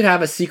 or you could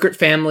have a secret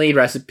family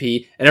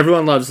recipe, and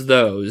everyone loves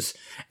those.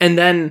 And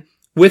then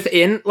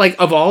within, like,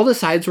 of all the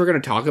sides we're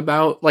going to talk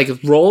about, like,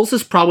 rolls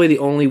is probably the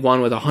only one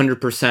with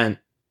 100%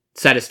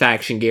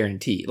 satisfaction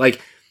guarantee.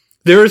 Like,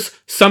 there's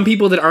some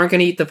people that aren't going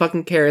to eat the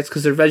fucking carrots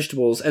because they're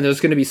vegetables, and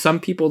there's going to be some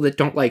people that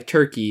don't like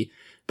turkey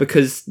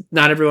because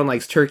not everyone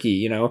likes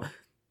turkey,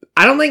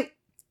 I don't think...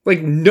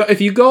 Like, no,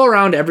 if you go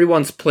around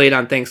everyone's plate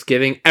on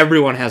Thanksgiving,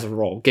 everyone has a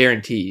roll,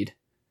 guaranteed.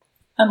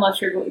 Unless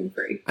you're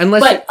gluten-free.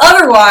 But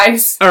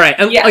otherwise... All right,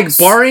 and yes.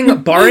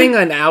 like, barring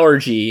an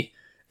allergy,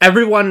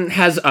 everyone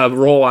has a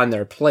roll on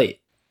their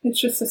plate. It's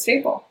just a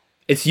staple.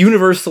 It's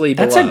universally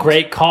beloved. That's a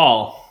great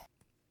call.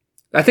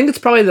 I think it's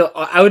probably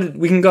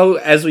we can go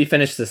as we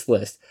finish this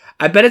list.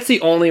 I bet it's the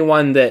only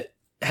one that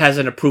has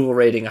an approval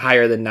rating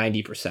higher than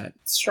 90%.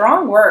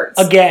 Strong words.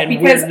 Again,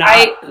 because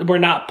we're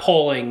not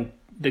polling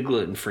the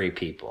gluten-free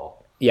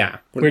people. Yeah.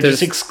 We're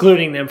just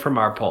excluding them from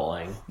our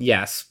polling.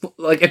 Yes.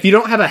 Like, if you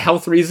don't have a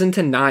health reason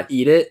to not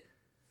eat it,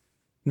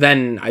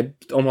 then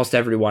almost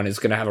everyone is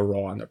going to have a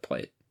roll on their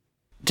plate.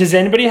 Does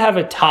anybody have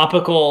a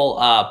topical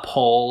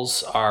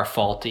polls are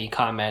faulty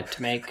comment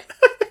to make?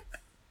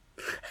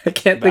 I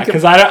can't think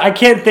because I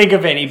can't think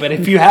of any, but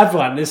if you have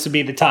one, this would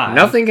be the time.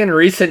 Nothing in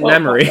recent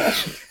memory.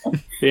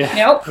 Yeah.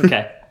 Nope.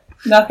 Okay.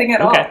 Nothing at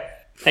all. Okay.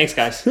 Thanks,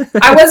 guys.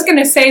 I was going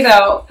to say,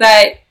 though,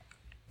 that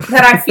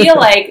I feel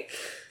like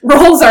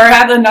rolls are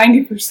at the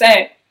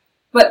 90%,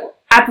 but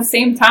at the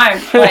same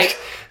time, like...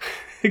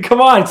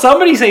 Come on,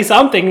 somebody say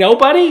something.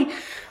 Nobody?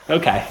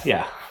 Okay,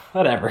 yeah,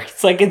 whatever.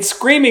 It's like it's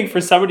screaming for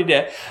somebody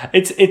to...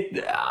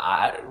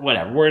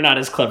 whatever. We're not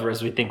as clever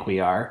as we think we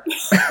are.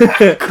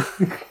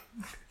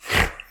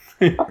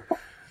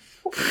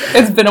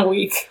 It's been a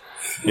week.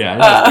 Yeah,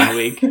 it has been a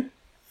week.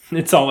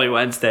 It's only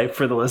Wednesday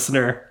for the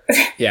listener.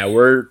 Yeah,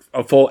 we're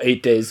a full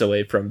 8 days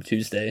away from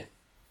Tuesday,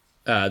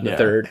 the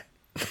 3rd.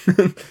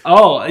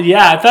 Oh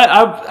yeah,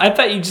 I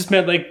thought you just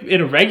meant like in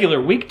a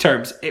regular week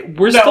terms.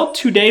 We're still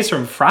 2 days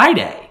from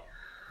Friday.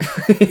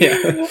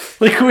 Yeah,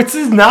 like it's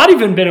not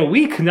even been a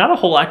week. Not a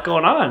whole lot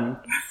going on.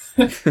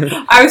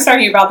 I was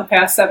talking about the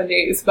past 7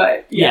 days,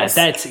 but yes.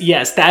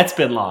 That's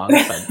been long.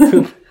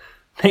 But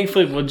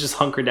thankfully, we'll just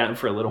hunker down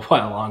for a little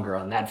while longer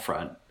on that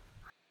front.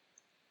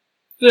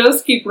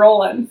 Just keep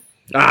rolling.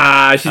 She did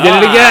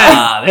it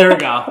again. There we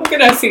go. I'm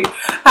gonna see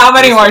how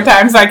many more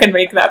times I can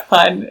make that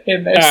pun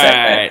in this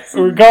segment.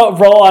 All right,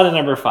 roll on to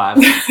number 5.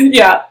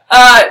 Yeah.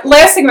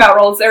 Last thing about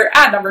rolls, they're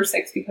at number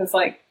 6 because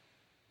like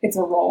it's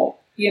a roll,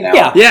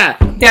 Yeah.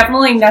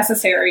 Definitely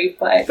necessary,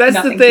 but that's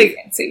nothing the thing. too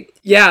fancy.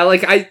 Yeah,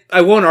 like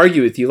I won't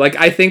argue with you. Like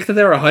I think that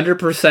they're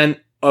 100%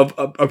 of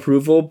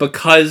approval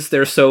because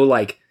they're so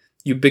like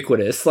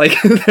ubiquitous.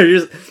 Like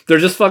they're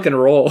just fucking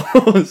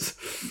rolls.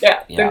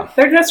 Yeah.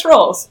 They're just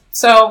rolls.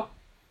 So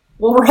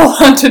we'll roll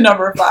on to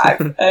number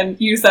 5 and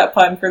use that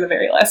pun for the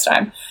very last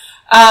time.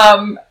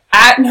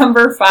 At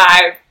number 5,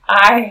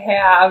 I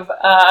have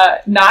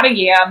not a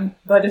yam,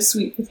 but a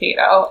sweet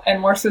potato, and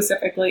more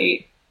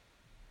specifically,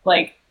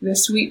 like the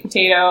sweet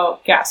potato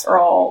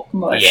casserole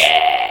mush.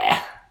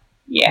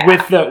 Yeah.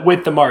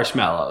 With the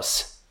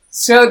marshmallows.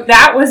 So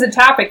that was a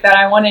topic that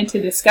I wanted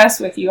to discuss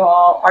with you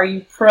all. Are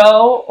you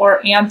pro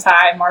or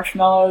anti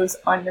marshmallows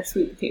on your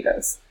sweet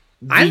potatoes?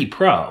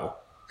 Pro.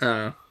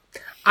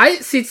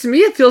 See, to me,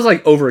 it feels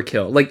like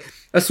overkill. Like,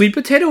 a sweet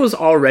potato is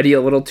already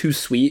a little too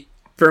sweet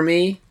for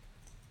me.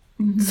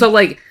 Mm-hmm. So,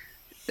 like,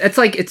 it's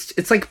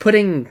like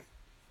putting...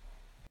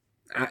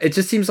 it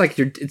just seems like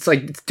it's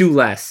do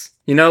less.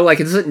 Like,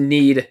 it doesn't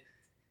need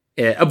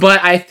it.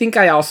 But I think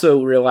I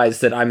also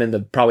realized that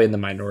I'm probably in the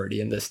minority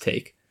in this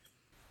take.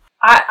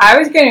 I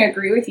was going to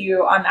agree with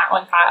you on that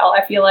one, Kyle.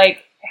 I feel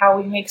like how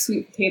we make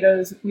sweet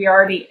potatoes, we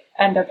already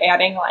end up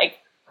adding, like,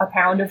 a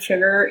pound of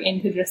sugar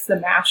into just the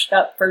mashed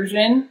up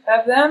version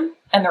of them,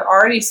 and they're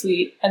already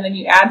sweet, and then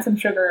you add some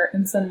sugar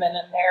and cinnamon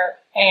in there,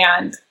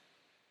 and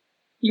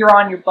you're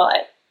on your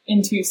butt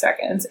in 2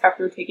 seconds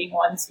after taking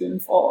one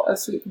spoonful of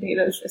sweet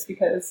potatoes just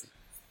because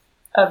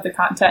of the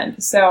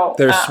content. So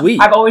they're sweet.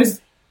 I've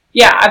always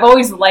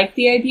liked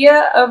the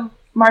idea of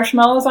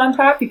marshmallows on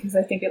top because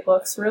I think it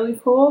looks really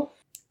cool.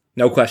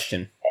 No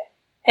question.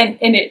 And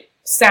it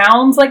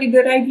sounds like a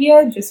good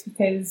idea just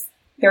because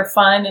they're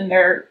fun and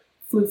they're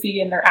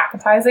floofy and they're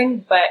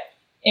appetizing, but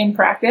in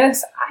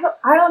practice,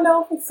 I don't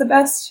know if it's the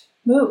best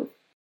move.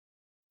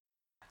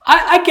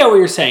 I get what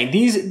you're saying.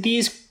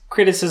 These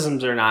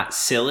criticisms are not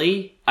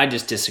silly. I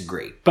just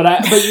disagree.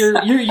 But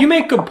you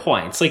make good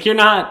points. Like you're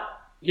not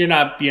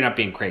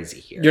being crazy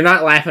here. You're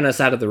not laughing us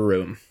out of the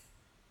room.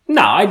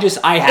 No,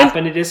 I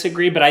happen to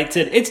disagree, but I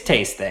said it's a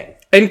taste thing.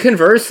 And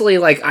conversely,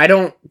 like I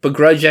don't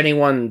begrudge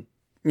anyone,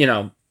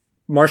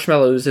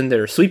 marshmallows in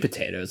their sweet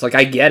potatoes. Like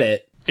I get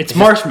it. It's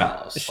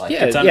marshmallows. Like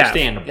it's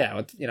understandable.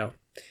 Yeah,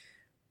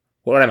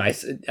 what am I?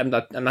 I'm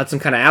not some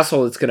kind of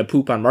asshole that's gonna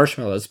poop on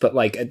marshmallows, but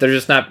like it's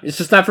just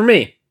not for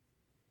me.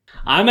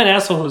 I'm an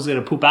asshole who's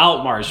gonna poop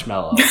out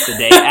marshmallows the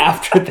day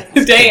after Thanksgiving.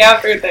 The day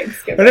after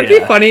Thanksgiving. Wouldn't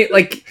it be funny,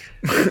 like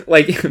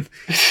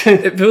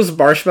if it was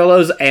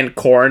marshmallows and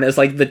corn as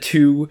like the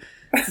two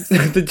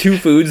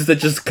foods that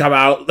just come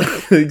out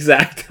the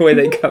exact way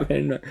they come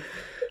in?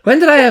 When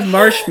did I have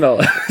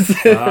marshmallows?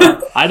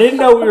 I didn't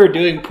know we were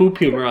doing poop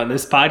humor on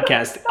this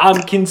podcast.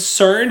 I'm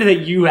concerned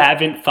that you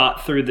haven't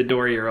thought through the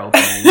door you're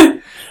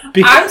opening.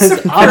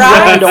 Because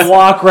I'm going to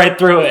walk right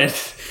through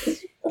it.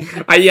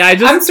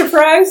 I'm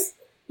surprised.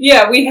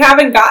 Yeah, we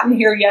haven't gotten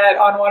here yet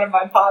on one of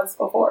my pods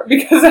before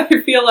because I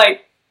feel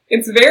like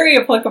it's very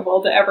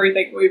applicable to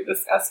everything we've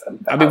discussed in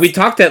the past. I mean, we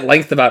talked at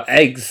length about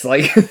eggs.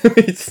 Like,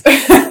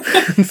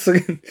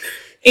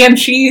 and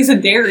cheese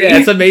and dairy. Yeah,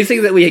 it's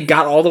amazing that we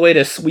got all the way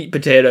to sweet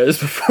potatoes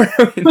before,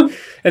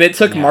 and it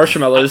took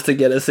marshmallows to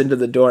get us into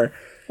the door.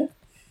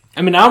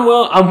 I mean, I'm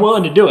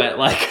willing to do it.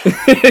 Like,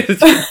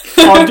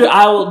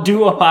 I'll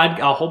do a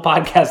whole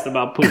podcast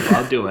about poop.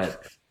 I'll do it.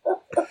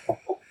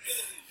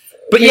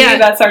 But maybe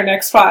that's our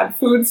next pod.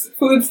 Foods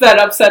that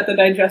upset the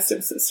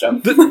digestive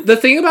system. The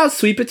thing about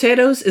sweet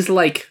potatoes is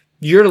like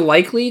you're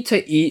likely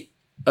to eat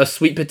a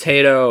sweet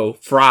potato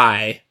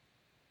fry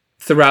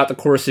throughout the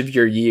course of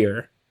your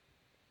year.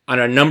 On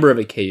a number of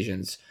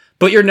occasions,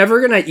 but you're never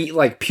gonna eat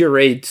like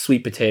pureed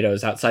sweet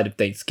potatoes outside of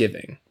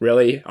Thanksgiving.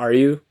 Really? Are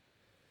you?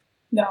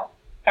 No,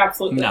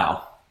 absolutely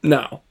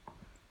no,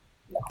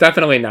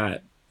 definitely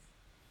not.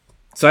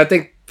 So I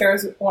think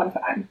there's one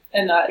time,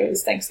 and that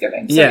is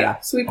Thanksgiving. So yeah,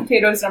 sweet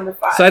potatoes number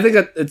 5. So I think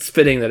that it's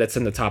fitting that it's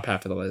in the top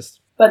half of the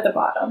list, but the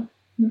bottom,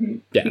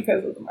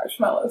 because of the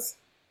marshmallows.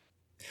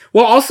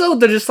 Well, also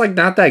they're just like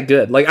not that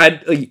good. Like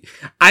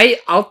I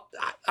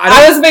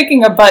was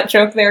making a butt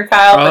joke there,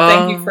 Kyle, but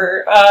thank you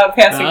for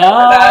passing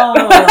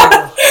over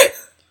that.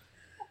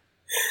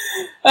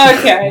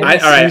 Okay. All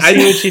right. I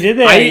see what you did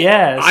there.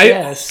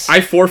 Yes.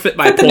 I forfeit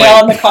my point. Put the nail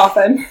in the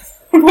coffin.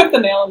 Put the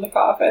nail in the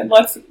coffin.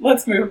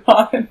 Let's move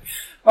on.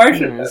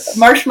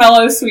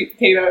 Marshmallows, sweet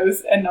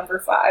potatoes, and number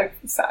 5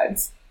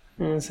 sides.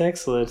 That's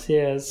excellent.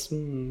 Yes.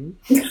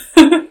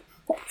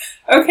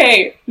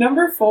 Okay,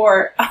 number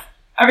 4.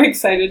 I'm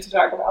excited to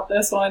talk about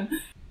this one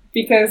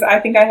because I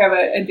think I have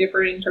a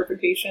different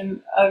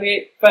interpretation of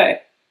it,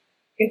 but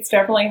it's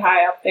definitely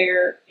high up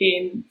there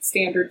in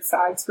standard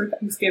sides for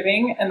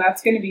Thanksgiving, and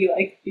that's going to be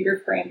like your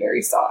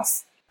cranberry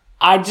sauce.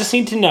 I just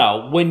need to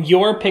know, when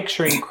you're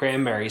picturing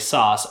cranberry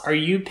sauce, are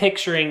you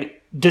picturing,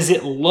 does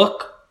it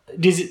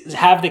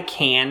have the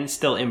can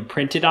still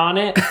imprinted on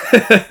it?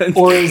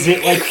 Or is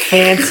it like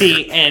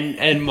fancy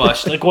and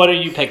mush? Like, what are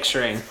you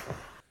picturing?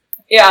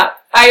 Yeah,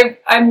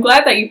 I'm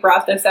glad that you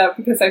brought this up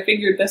because I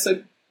figured this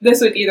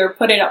would either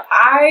put it up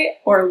high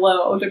or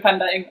low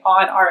depending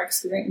on our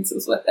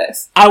experiences with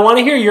this. I want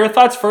to hear your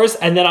thoughts first,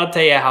 and then I'll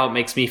tell you how it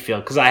makes me feel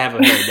because I have a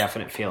very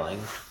definite feeling.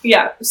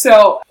 Yeah,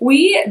 so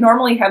we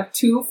normally have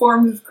 2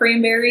 forms of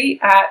cranberry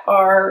at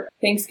our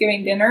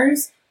Thanksgiving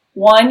dinners.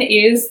 One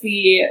is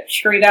the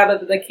straight out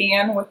of the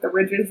can with the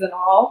ridges and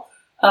all.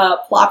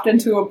 Plopped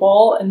into a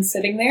bowl and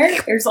sitting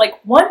there. There's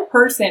like one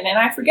person, and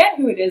I forget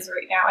who it is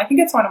right now. I think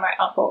it's one of my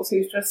uncles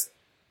who's just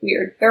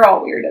weird. They're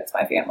all weird. It's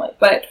my family,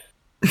 but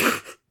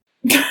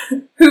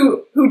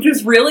who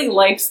just really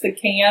likes the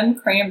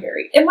canned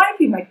cranberry. It might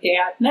be my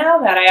dad now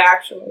that I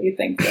actually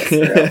think this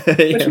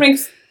through, which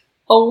makes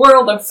a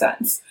world of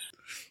sense.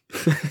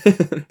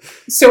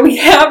 So we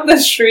have the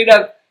straight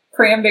up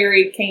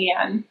cranberry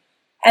can,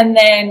 and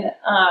then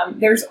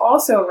there's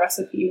also a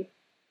recipe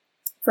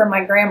from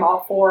my grandma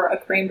for a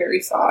cranberry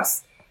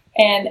sauce.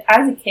 And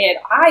as a kid,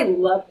 I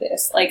loved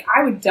this. Like,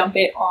 I would dump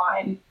it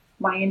on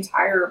my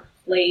entire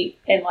plate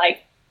and,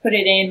 like, put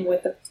it in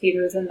with the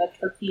potatoes and the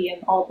turkey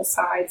and all the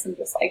sides and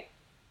just, like,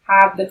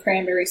 have the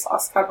cranberry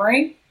sauce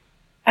covering.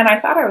 And I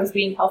thought I was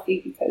being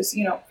healthy because,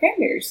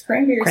 cranberries are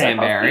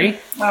healthy.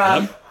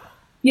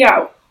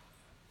 Yeah.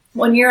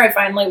 One year I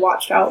finally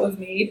watched how it was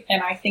made,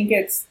 and I think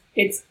it's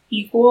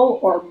equal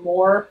or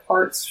more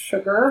parts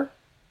sugar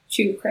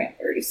to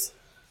cranberries.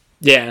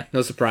 Yeah,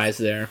 no surprise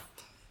there.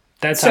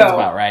 That sounds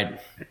about right.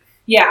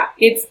 Yeah,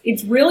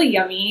 it's really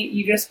yummy.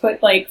 You just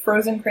put like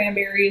frozen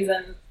cranberries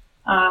and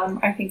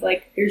I think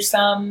like there's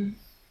some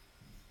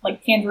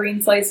like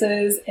tangerine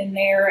slices in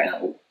there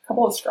and a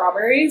couple of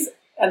strawberries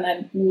and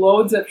then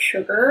loads of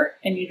sugar,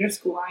 and you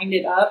just grind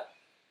it up,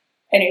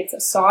 and it's a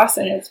sauce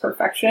and it's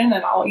perfection,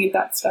 and I'll eat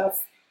that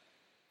stuff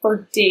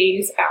for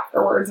days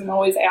afterwards, and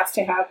always ask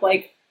to have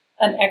like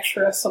an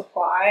extra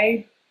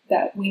supply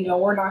that we know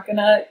we're not going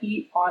to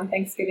eat on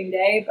Thanksgiving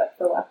Day, but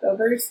for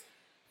leftovers.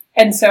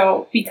 And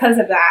so because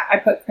of that, I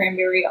put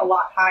cranberry a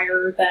lot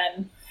higher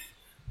than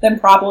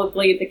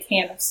probably the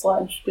can of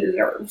sludge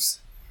deserves.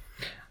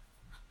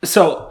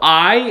 So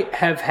I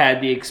have had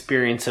the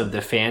experience of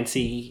the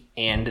fancy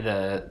and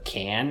the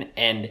can,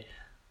 and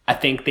I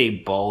think they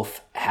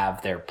both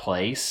have their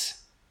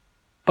place.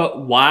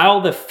 But while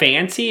the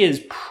fancy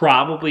is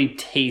probably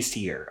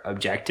tastier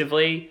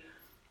objectively,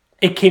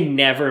 it can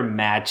never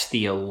match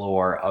the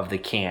allure of the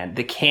can.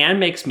 The can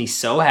makes me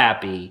so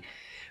happy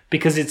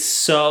because it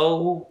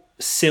so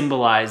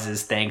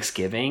symbolizes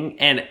Thanksgiving.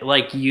 And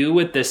like you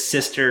with the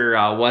sister,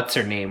 what's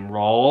her name,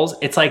 rolls,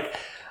 it's like,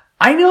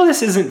 I know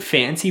this isn't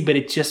fancy, but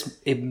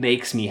it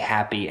makes me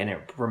happy, and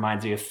it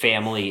reminds me of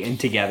family and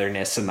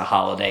togetherness in the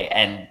holiday,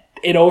 and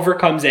it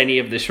overcomes any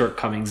of the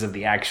shortcomings of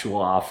the actual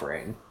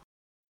offering.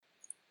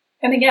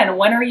 And again,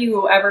 when are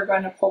you ever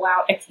going to pull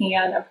out a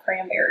can of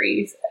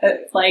cranberries,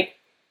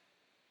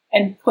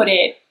 and put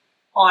it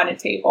on a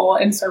table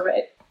and serve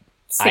it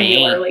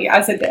singularly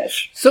as a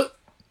dish? So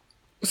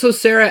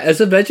Sarah,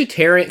 as a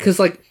vegetarian, because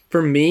like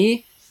for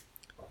me,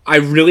 I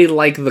really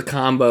like the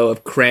combo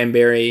of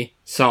cranberry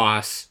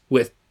sauce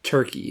with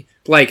turkey.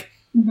 Like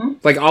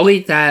I'll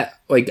eat that.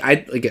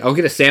 I'll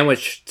get a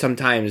sandwich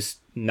sometimes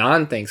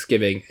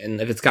non-Thanksgiving,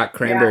 and if it's got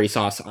cranberry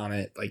sauce on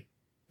it, like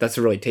that's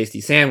a really tasty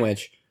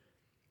sandwich.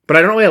 But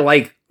I don't really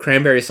like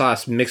cranberry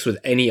sauce mixed with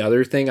any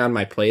other thing on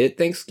my plate at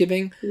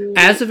Thanksgiving. Ooh.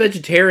 As a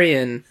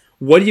vegetarian,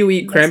 what do you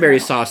eat cranberry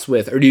sauce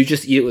with, or do you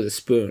just eat it with a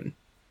spoon?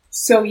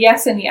 So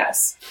yes and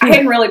yes. I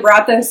hadn't really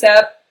brought this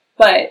up,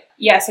 but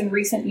yes, in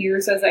recent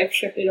years, as I've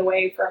shifted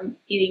away from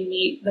eating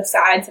meat, the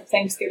sides of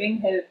Thanksgiving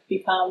have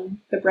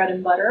become the bread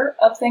and butter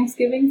of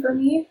Thanksgiving for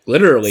me.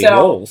 Literally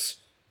rolls.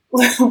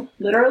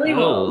 Literally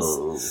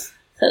rolls.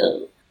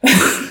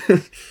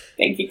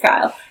 Thank you,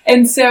 Kyle.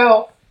 And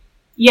so,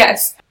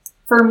 yes,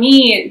 for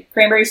me,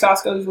 cranberry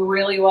sauce goes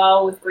really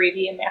well with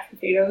gravy and mashed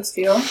potatoes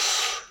too.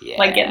 Yeah.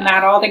 Like getting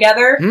that all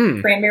together.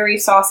 Cranberry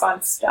sauce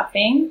on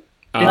stuffing.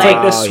 It's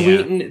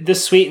like the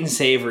sweet and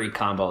savory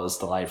combo is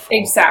delightful.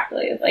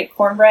 Exactly. Like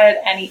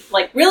cornbread,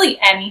 really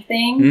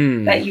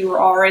anything that you were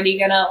already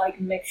gonna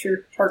like mix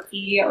your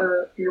turkey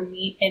or your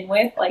meat in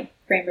with, like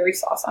cranberry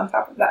sauce on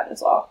top of that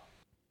as well.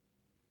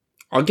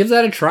 I'll give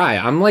that a try.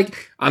 I'm like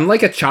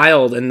a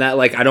child in that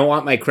like I don't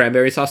want my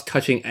cranberry sauce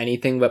touching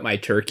anything but my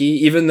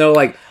turkey, even though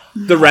like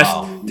the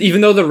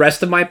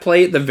rest of my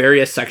plate, the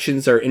various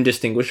sections are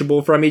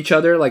indistinguishable from each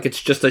other. Like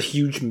it's just a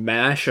huge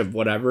mash of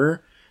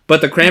whatever. But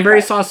the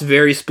cranberry sauce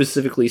very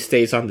specifically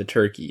stays on the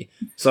turkey.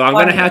 So I'm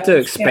going to have to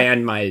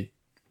expand my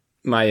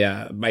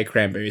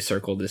cranberry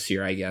circle this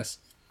year, I guess.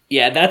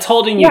 Yeah, that's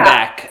holding you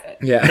back.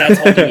 Yeah. That's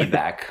holding you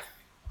back.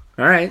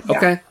 All right.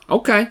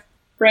 Okay.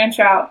 Branch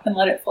out and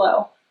let it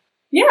flow.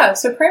 Yeah,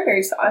 so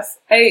cranberry sauce.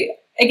 I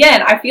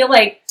feel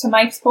like, to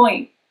Mike's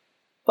point,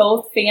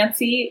 both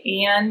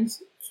fancy and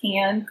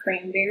canned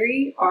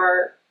cranberry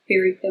are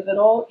very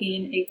pivotal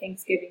in a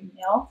Thanksgiving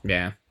meal.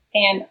 Yeah.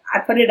 And I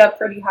put it up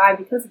pretty high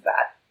because of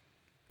that.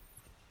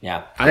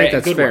 Yeah. I think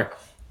that's fair. Work.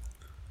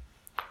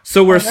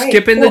 So we're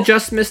skipping the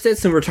Just Missed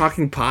It and we're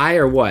talking pie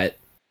or what?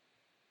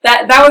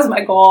 That was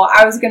my goal.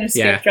 I was going to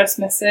skip Just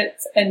Missed It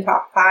and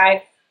talk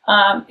pie.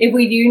 If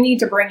we do need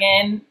to bring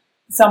in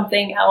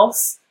something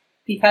else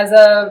because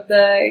of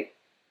the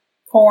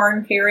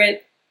corn,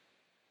 carrot,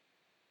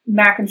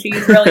 mac and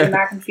cheese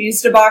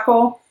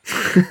debacle,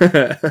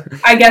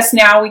 I guess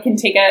now we can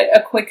take a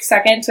quick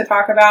second to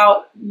talk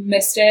about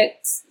Missed It.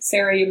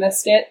 Sarah, you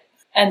missed it.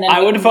 And then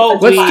I would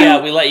vote we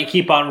let you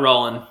keep on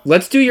rolling.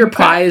 Let's do your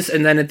pies,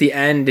 and then at the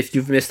end, if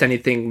you've missed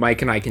anything,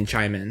 Mike and I can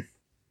chime in.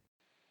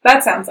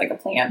 That sounds like a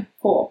plan.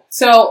 Cool.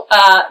 So,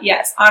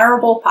 yes,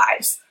 honorable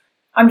pies.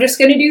 I'm just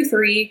going to do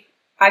 3.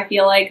 I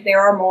feel like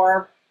there are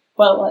more,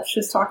 but let's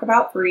just talk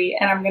about 3.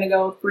 And I'm going to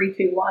go 3,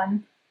 2,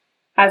 1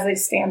 as a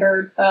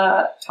standard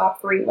top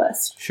 3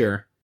 list.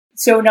 Sure.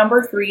 So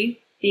number 3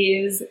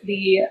 is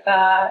the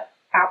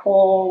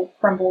apple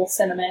crumble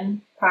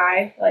cinnamon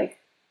pie. Like,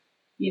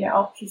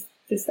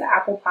 just the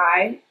apple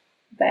pie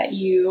that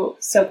you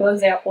soak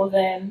those apples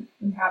in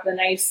and have the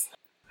nice,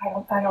 I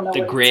don't know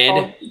the what grid, it's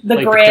called. The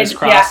like grid, the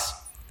crisscross.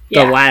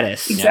 The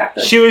lattice.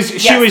 Exactly. Yeah. She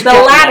was the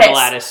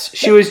lattice.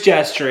 She was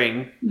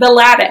gesturing. The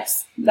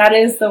lattice. That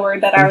is the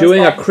word that I was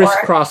doing a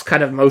crisscross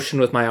kind of motion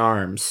with my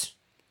arms.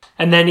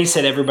 And then he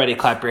said, "Everybody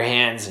clap your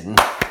hands," and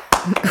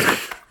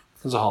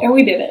and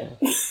we did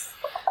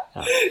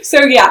it. So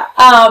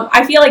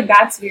I feel like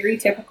that's very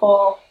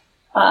typical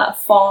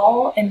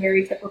fall and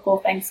very typical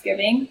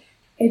Thanksgiving.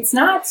 It's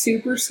not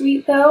super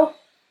sweet though,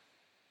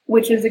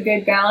 which is a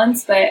good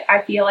balance, but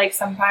I feel like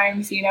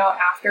sometimes,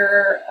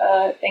 after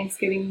a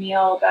Thanksgiving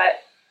meal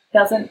that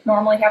doesn't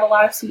normally have a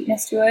lot of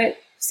sweetness to it,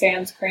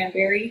 sans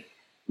cranberry,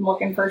 I'm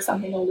looking for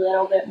something a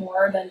little bit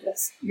more than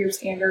just your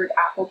standard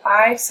apple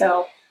pie.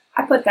 So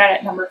I put that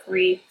at number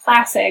 3.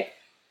 Classic.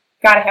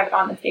 Gotta have it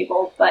on the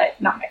table, but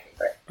not my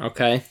favorite.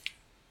 Okay.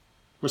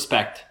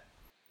 Respect.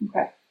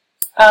 Okay.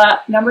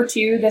 Number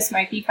 2, this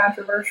might be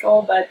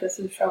controversial, but this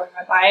is showing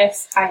my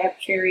bias. I have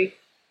cherry.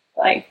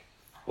 Like,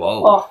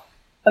 whoa.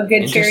 A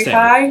good cherry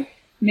pie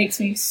makes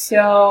me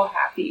so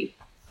happy.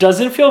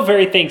 Doesn't feel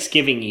very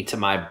Thanksgiving-y to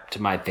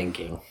my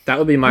thinking. That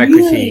would be my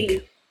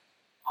critique.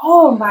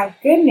 Oh my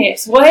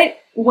goodness.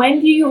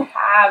 When do you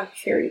have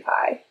cherry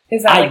pie?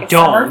 Is that like a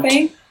summer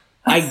thing?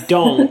 I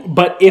don't,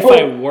 but if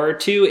I were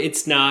to,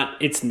 it's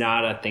not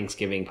a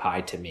Thanksgiving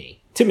pie to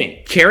me.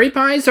 Cherry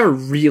pies are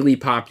really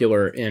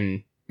popular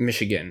in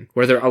Michigan,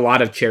 where a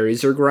lot of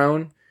cherries are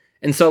grown.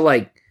 And so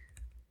like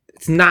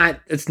it's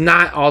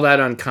not all that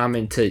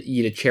uncommon to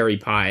eat a cherry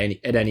pie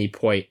at any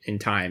point in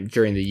time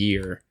during the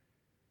year.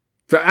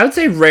 But I would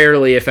say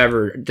rarely, if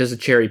ever, does a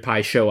cherry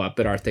pie show up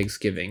at our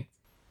Thanksgiving.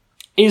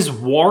 Is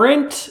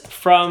Warrant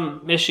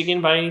from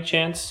Michigan by any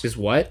chance? Is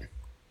what?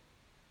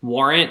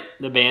 Warrant,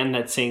 the band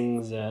that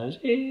sings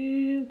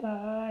cherry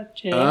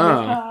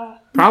pie.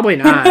 Probably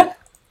not.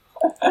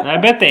 I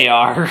bet they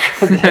are.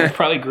 They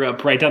probably grew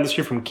up right down the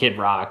street from Kid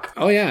Rock.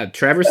 Oh yeah,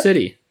 Traverse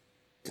City.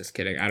 Just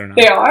kidding. I don't know.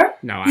 They are?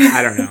 No,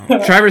 I don't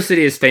know. Traverse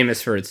City is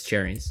famous for its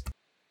cherries.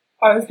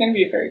 I was going to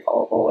be very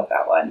colorful with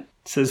that one.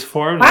 It says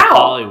formed in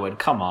Hollywood.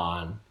 Come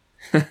on.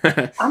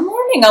 I'm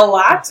learning a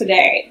lot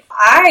today.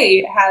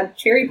 I had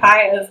cherry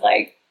pie as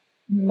like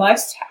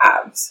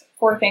must-haves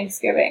for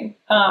Thanksgiving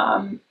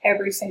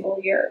every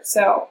single year.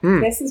 So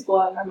this is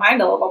blowing my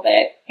mind a little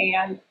bit.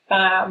 And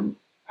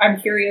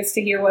I'm curious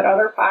to hear what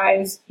other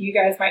pies you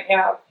guys might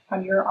have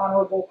on your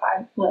honorable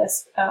pie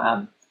list.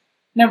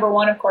 Number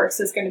 1, of course,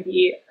 is going to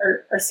be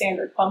our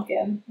standard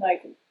pumpkin.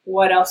 Like,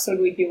 what else would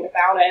we do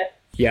without it?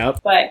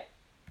 Yep. But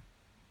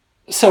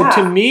so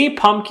to me,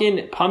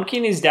 pumpkin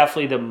is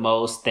definitely the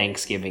most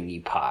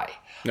Thanksgiving-y pie.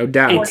 No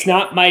doubt. It's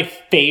not my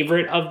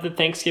favorite of the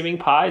Thanksgiving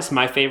pies.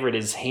 My favorite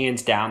is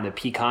hands down the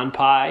pecan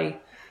pie.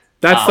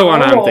 That's the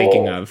one I'm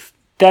thinking of.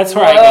 That's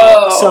where I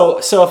go.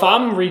 So if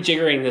I'm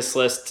rejiggering this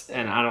list,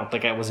 and I don't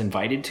think I was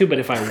invited to, but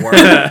if I were,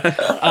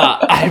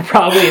 I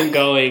probably am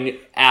going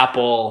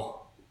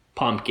apple,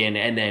 pumpkin,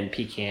 and then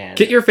pecan.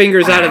 Get your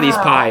fingers out of these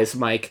pies,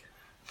 Mike.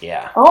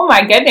 Yeah. Oh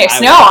my goodness.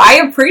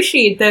 I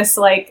appreciate this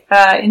like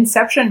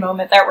inception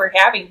moment that we're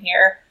having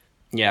here.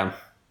 Yeah.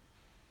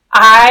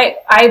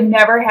 I've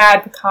never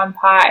had pecan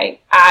pie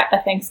at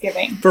a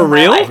Thanksgiving. For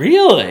real?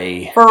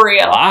 Really? For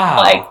real. Wow.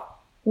 Like,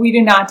 we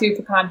do not do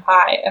pecan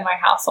pie in my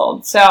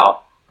household. So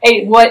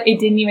it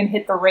didn't even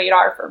hit the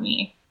radar for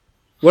me.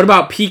 What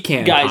about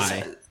pecan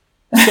pie?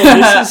 So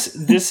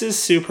this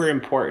is super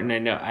important. I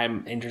know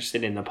I'm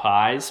interested in the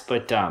pies,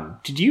 but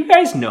did you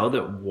guys know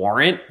that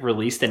Warrant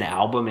released an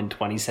album in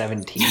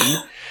 2017?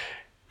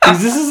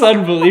 Because this is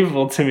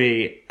unbelievable to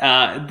me.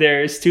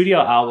 Their studio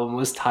album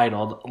was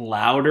titled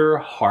Louder,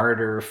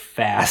 Harder,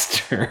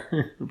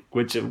 Faster,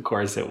 which of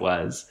course it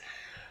was.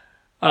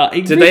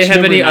 Did they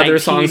have any other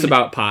songs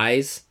about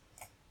pies?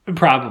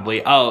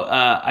 Probably.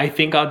 I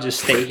think I'll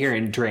just stay here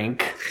and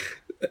drink.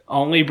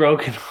 Only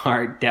Broken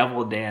Heart,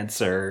 Devil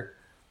Dancer,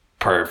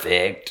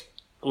 Perfect,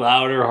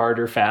 Louder,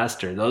 Harder,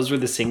 Faster. Those were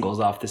the singles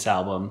off this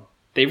album.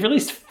 They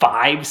released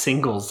 5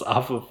 singles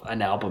off of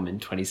an album in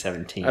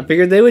 2017. I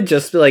figured they would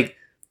just like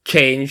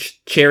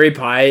change cherry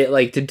pie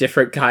like to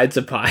different kinds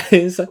of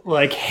pies.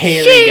 Like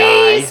hairy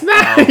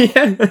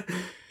guy.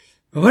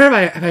 Where have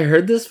I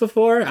heard this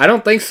before? I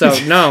don't think so.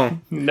 No.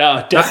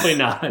 No, definitely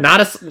not.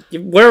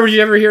 Where would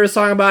you ever hear a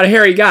song about a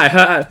hairy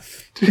guy?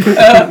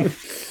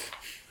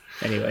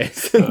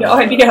 Anyways. No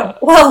idea.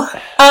 Well,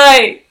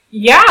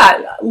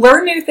 yeah,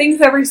 learn new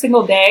things every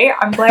single day.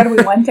 I'm glad we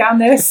went down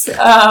this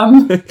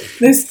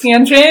this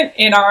tangent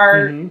in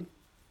our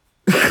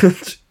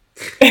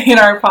in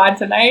our pod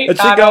tonight.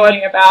 Not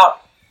only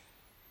about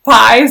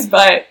pies,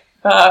 but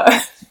music as well.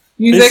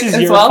 This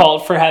is your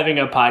fault for having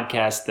a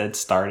podcast that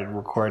started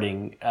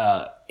recording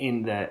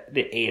in the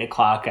 8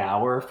 o'clock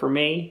hour for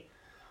me.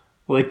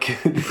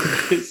 Like,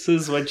 this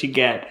is what you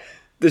get.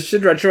 This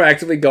should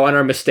retroactively go on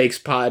our mistakes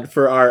pod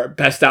for our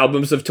best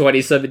albums of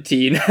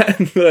 2017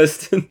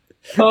 list.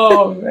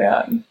 Oh,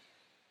 man.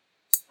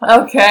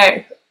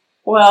 Okay.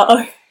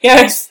 Well,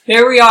 yes,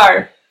 there we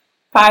are.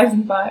 Pies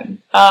and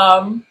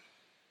fun.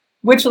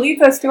 Which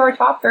leads us to our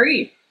top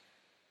 3.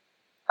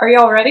 Are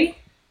y'all ready?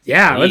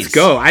 Yeah, let's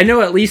go. I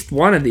know at least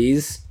one of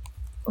these.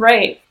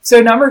 Right. So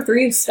number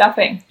 3 is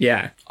stuffing.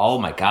 Yeah. Oh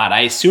my god,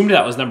 I assumed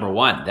that was number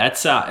 1.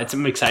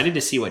 I'm excited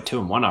to see what 2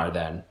 and 1 are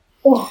then.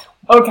 Oh,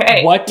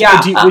 okay.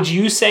 Would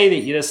you say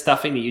that the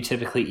stuffing that you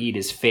typically eat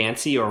is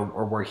fancy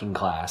or working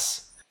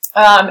class?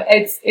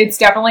 It's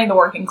definitely the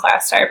working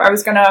class type. I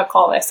was gonna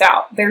call this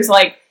out. There's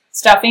like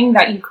stuffing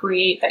that you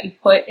create that you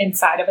put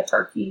inside of a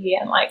turkey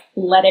and like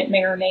let it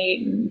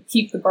marinate and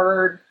keep the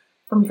bird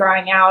from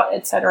drying out,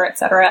 et cetera, et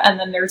cetera. And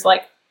then there's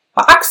like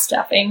box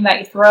stuffing that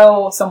you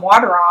throw some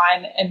water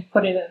on and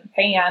put it in a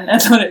pan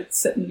and let it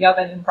sit in the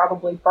oven and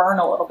probably burn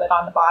a little bit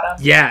on the bottom.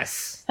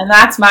 Yes. And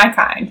that's my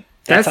kind.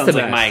 That That's sounds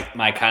the like best.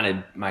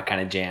 my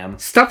kind of jam.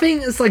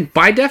 Stuffing is like,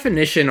 by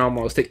definition,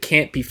 almost, it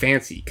can't be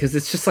fancy because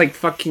it's just like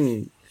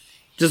fucking,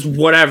 just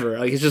whatever.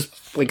 Like, it's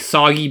just like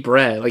soggy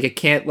bread. Like, it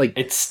can't like,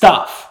 It's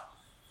stuff.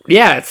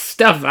 yeah, it's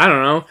stuff. I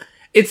don't know.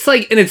 It's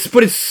like,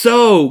 but it's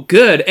so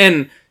good.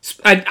 And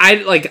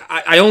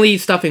I only eat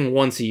stuffing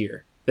once a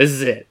year. This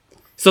is it.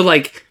 So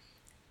like,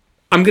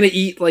 I'm gonna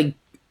eat like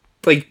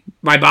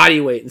my body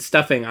weight in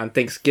stuffing on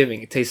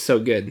Thanksgiving. It tastes so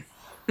good.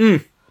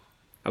 I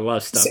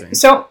love stuffing.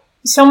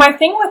 So my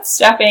thing with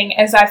stuffing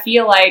is I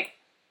feel like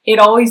it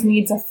always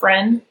needs a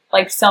friend,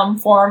 like some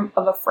form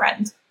of a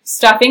friend.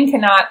 Stuffing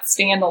cannot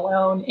stand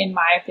alone, in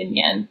my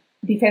opinion,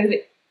 because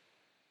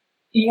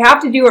you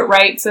have to do it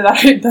right so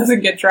that it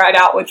doesn't get dried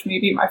out, which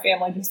maybe my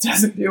family just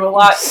doesn't do a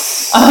lot.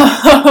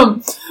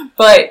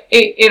 But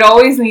it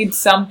always needs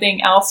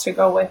something else to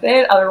go with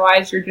it.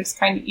 Otherwise, you're just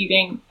kind of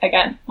eating,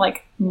 again,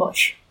 like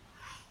mush.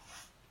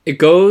 It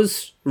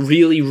goes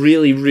really,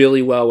 really,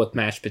 really well with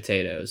mashed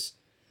potatoes.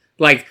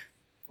 Like,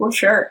 For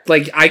sure.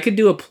 like I could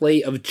do a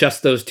plate of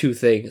just those two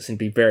things and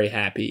be very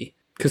happy.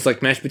 Because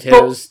like mashed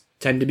potatoes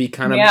tend to be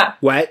kind of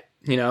wet,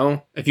 you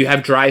know? If you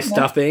have dry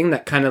stuffing,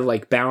 that kind of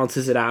like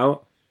balances it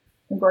out.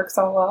 It works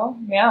all well.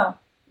 Yeah.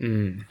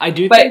 I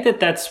do think that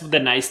that's the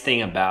nice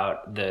thing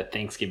about the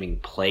Thanksgiving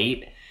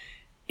plate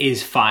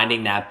is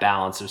finding that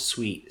balance of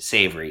sweet,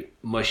 savory,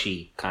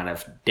 mushy, kind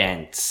of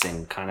dense,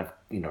 and kind of,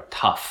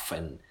 tough.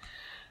 And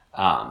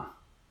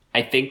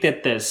I think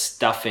that the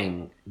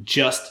stuffing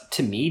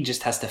to me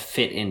just has to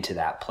fit into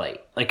that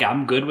plate. Like,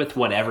 I'm good with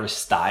whatever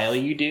style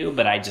you do,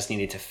 but I just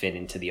need it to fit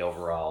into the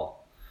overall,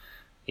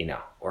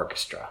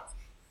 orchestra.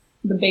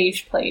 The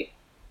beige plate.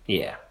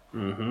 Yeah.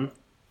 Mm-hmm.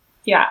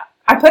 Yeah.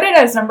 I put it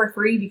as number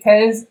 3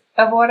 because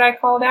of what I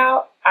called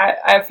out.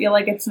 I feel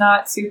like it's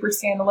not super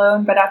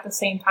standalone, but at the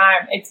same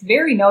time, it's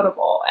very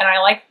notable. And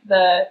I like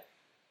the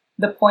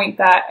point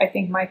that I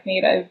think Mike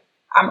made of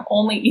I'm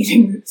only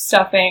eating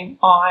stuffing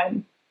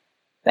on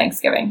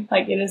Thanksgiving.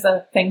 Like, it is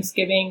a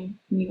Thanksgiving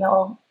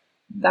meal.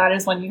 That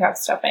is when you have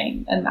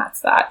stuffing, and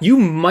that's that.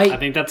 I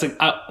think that's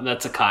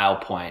a Kyle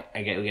point.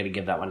 We got to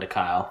give that one to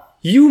Kyle.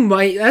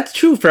 That's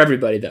true for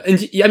everybody though.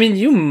 And I mean,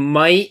 you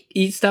might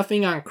eat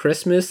stuffing on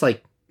Christmas,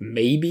 like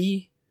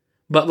maybe,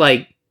 but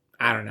like,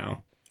 I don't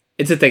know.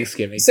 It's a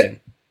Thanksgiving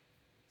thing.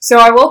 So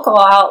I will call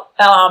out,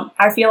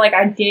 I feel like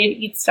I did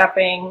eat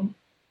stuffing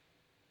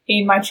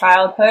in my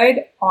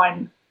childhood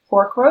on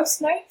pork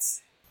roast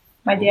nights.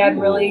 My dad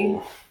really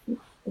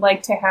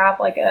liked to have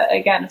like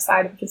a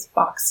side of just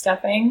box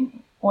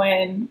stuffing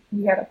when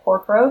we had a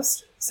pork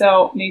roast.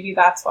 So maybe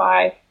that's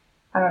why,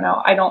 I don't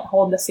know, I don't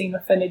hold the same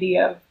affinity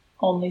of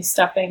only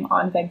stuffing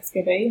on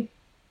Thanksgiving.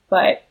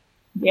 But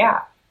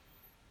yeah,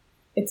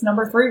 it's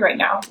number 3 right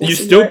now. You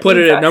still put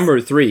it at number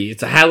 3.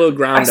 It's a hallowed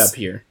ground up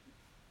here.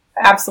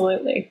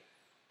 Absolutely.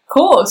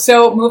 Cool.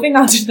 So moving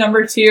on to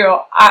number 2,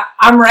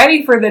 I'm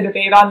ready for the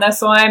debate on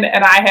this one,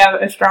 and I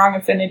have a strong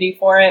affinity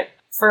for it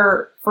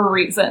for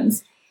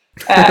reasons.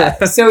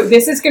 So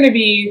this is going to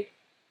be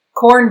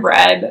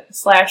cornbread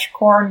 /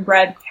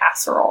 cornbread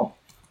casserole.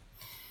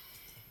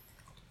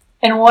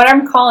 And what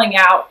I'm calling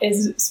out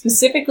is,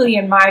 specifically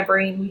in my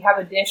brain, we have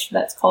a dish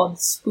that's called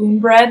spoon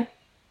bread.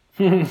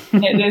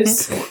 It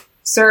is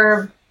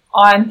served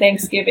on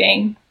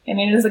Thanksgiving, and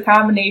it is a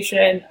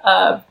combination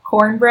of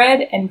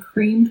cornbread and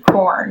creamed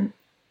corn.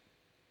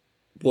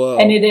 Whoa.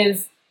 And it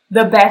is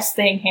the best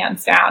thing,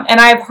 hands down. And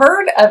I've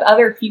heard of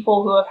other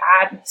people who have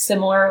had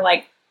similar,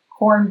 like,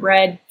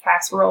 cornbread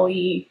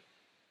casserole-y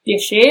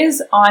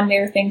dishes on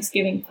their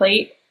Thanksgiving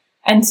plate.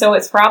 And so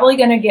it's probably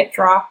going to get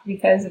dropped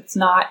because it's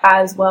not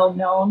as well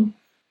known.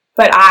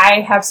 But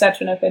I have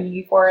such an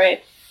affinity for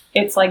it.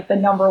 It's like the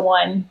number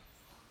 1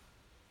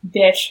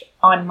 dish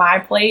on my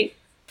plate.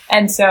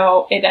 And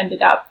so it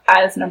ended up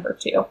as number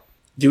 2.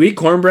 Do you eat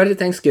cornbread at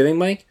Thanksgiving,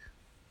 Mike?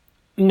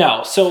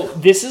 No. So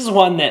this is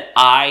one that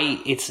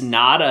it's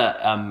not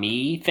a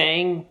me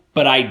thing,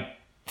 but I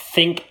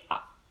think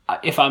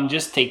if I'm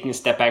just taking a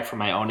step back from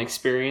my own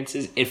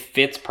experiences, it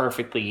fits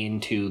perfectly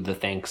into the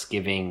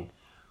Thanksgiving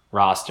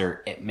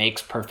roster. It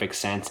makes perfect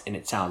sense and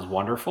it sounds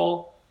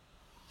wonderful.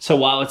 So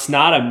while it's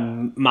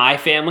not my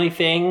family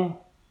thing,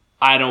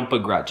 I don't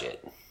begrudge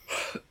it.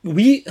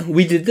 We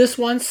did this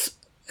once.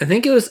 I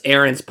think it was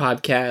Aaron's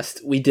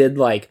podcast. We did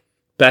like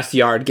best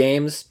yard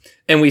games,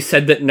 and we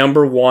said that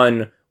number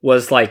 1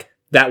 was like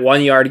that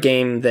 1 yard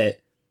game that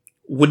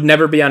would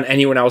never be on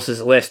anyone else's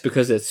list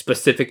because it's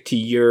specific to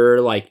your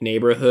like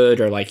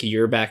neighborhood or like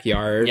your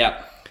backyard.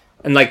 Yeah.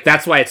 And like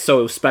that's why it's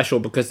so special,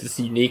 because it's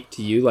unique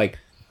to you. Like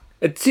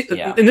and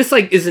this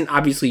like isn't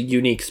obviously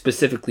unique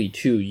specifically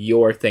to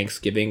your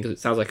Thanksgiving, because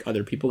it sounds like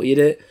other people eat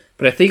it.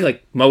 But I think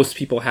like most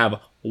people have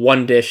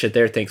one dish at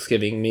their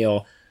Thanksgiving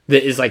meal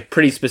that is like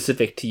pretty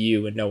specific to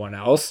you and no one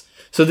else.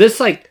 So this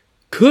like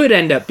could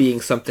end up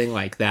being something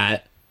like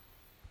that.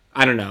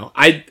 I don't know.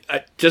 I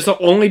just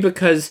only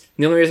because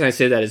the only reason I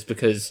say that is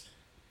because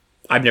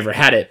I've never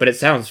had it, but it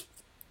sounds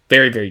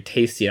very, very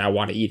tasty and I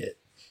want to eat it.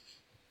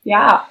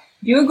 Yeah.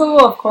 do a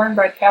Google of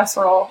cornbread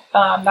casserole.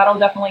 That'll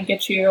definitely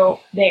get you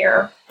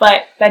there.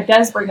 But that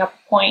does bring up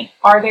a point.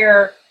 Are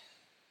there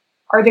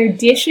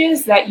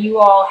dishes that you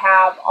all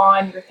have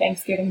on your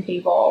Thanksgiving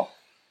table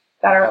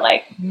that are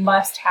like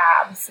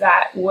must-haves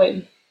that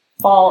would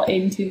fall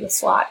into the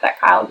slot that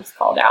Kyle just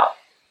called out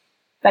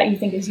that you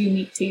think is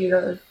unique to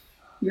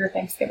your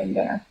Thanksgiving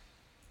dinner?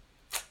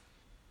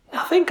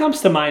 Nothing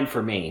comes to mind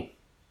for me.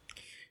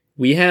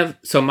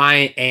 So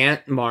my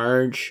Aunt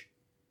Marge,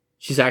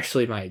 she's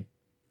actually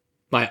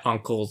my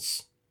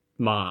uncle's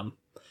mom.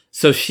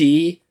 So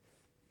she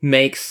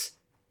makes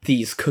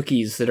these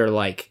cookies that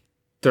are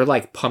they're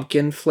like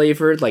pumpkin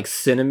flavored, like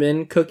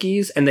cinnamon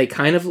cookies, and they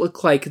kind of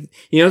look like,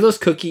 you know those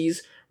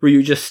cookies where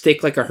you just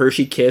stick like a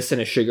Hershey Kiss in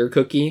a sugar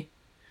cookie?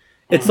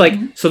 It's like,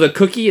 so the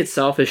cookie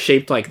itself is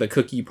shaped like the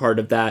cookie part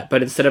of that,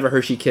 but instead of a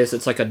Hershey Kiss,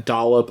 it's like a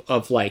dollop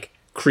of like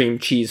cream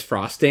cheese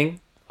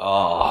frosting.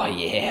 Oh,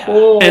 yeah.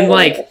 And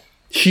like,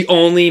 she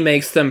only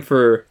makes them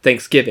for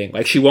Thanksgiving.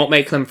 Like, she won't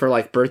make them for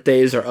like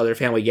birthdays or other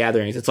family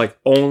gatherings. It's like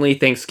only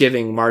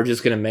Thanksgiving Marge is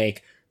going to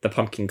make the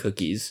pumpkin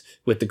cookies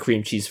with the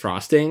cream cheese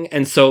frosting.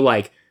 And so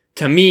like,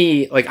 to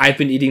me, like, I've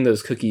been eating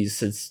those cookies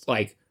since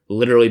like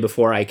literally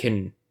before I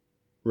can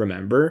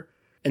remember.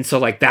 And so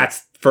like,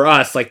 that's for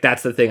us, like,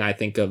 that's the thing I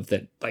think of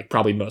that like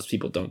probably most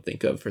people don't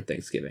think of for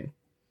Thanksgiving.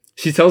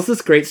 She tells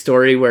this great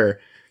story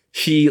where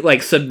she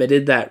like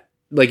submitted that,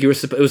 like, it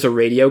was a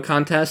radio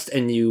contest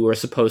and you were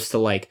supposed to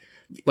like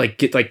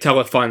tell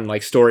a fun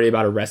like story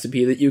about a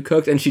recipe that you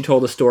cooked. And she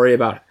told a story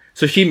about,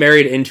 so she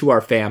married into our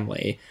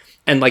family.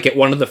 And like at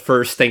one of the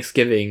first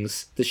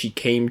Thanksgivings that she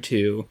came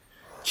to,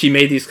 she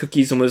made these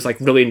cookies and was like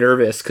really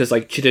nervous because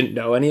like she didn't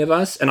know any of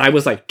us. And I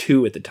was like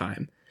 2 at the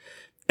time.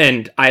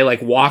 And I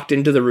like walked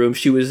into the room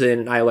she was in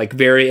and I like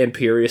very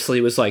imperiously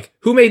was like,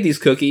 "Who made these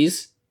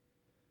cookies?"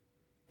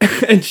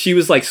 And she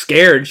was like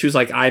scared. She was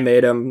like, "I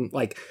made them,"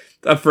 like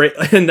afraid.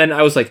 And then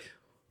I was like,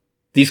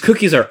 "These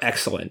cookies are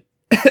excellent."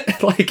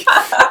 Like,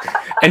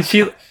 and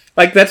she,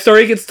 like, that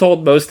story gets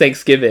told most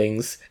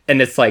Thanksgivings,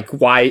 and it's like,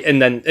 why?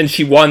 And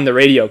she won the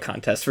radio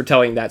contest for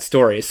telling that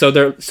story.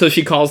 So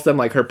she calls them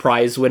like her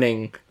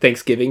prize-winning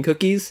Thanksgiving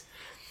cookies.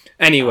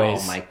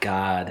 Anyways. Oh my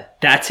God.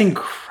 That's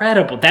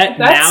incredible.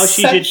 Now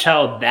she should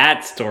tell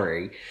that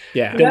story.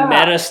 Yeah. The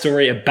meta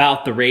story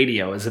about the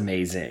radio is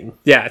amazing.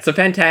 Yeah, it's a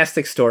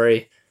fantastic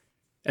story.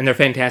 And they're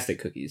fantastic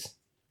cookies.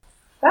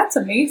 That's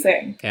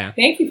amazing. Yeah.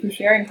 Thank you for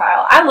sharing,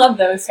 Kyle. I love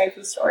those types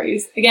of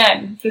stories.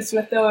 Again, just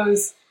with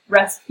those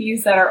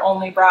recipes that are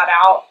only brought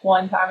out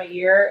one time a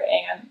year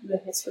and the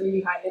history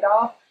behind it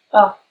all.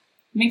 Oh,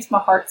 it makes my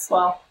heart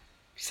swell.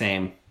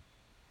 Same.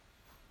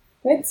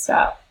 Good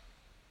stuff.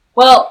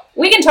 Well,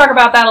 we can talk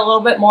about that a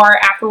little bit more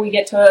after we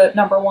get to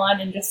number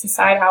 1 and just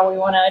decide how we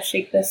want to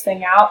shake this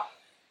thing out.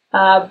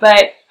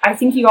 But I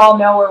think you all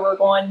know where we're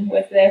going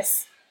with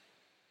this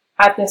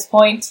at this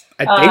point.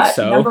 I think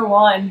so. Number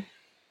 1.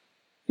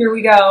 Here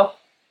we go.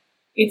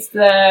 It's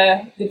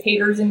the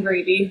taters and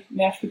gravy,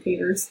 mashed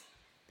potatoes.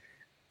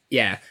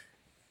 Yeah.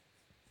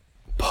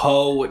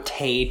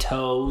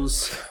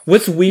 Potatoes.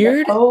 What's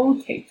weird?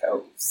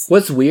 Potatoes.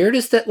 What's weird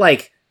is that,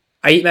 like,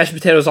 I eat mashed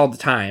potatoes all the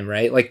time,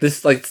 right? Like,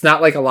 this, like, it's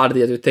not like a lot of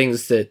the other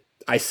things that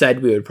I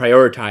said we would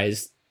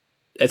prioritize.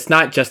 It's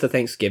not just a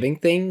Thanksgiving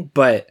thing,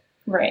 but...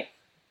 Right.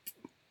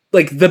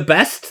 Like, the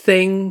best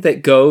thing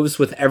that goes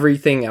with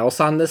everything else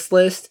on this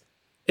list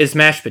is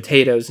mashed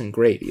potatoes and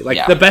gravy.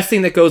 Like, the best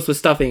thing that goes with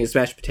stuffing is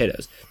mashed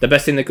potatoes. The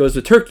best thing that goes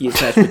with turkey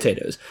is mashed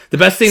potatoes. The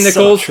best thing that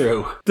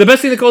The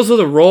best thing that goes with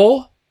a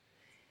roll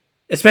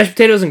is mashed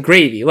potatoes and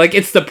gravy. Like,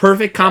 it's the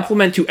perfect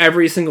complement to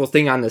every single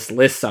thing on this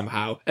list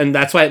somehow. And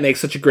that's why it makes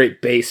such a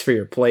great base for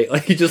your plate.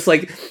 Like, you just,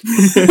 like,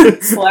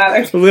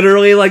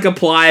 literally, like,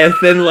 apply a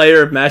thin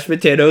layer of mashed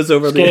potatoes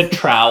over Get a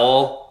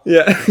trowel.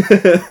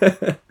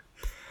 Yeah.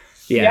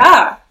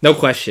 Yeah. No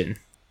question.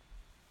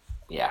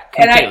 Yeah,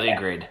 completely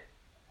agreed.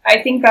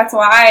 I think that's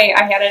why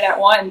I had it at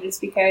 1,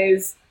 just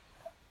because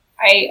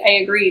I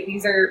agree.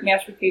 These are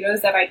mashed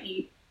potatoes that I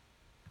eat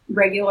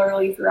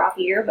regularly throughout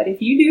the year. But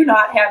if you do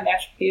not have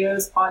mashed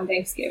potatoes on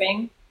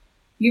Thanksgiving,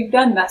 you've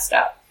done messed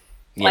up.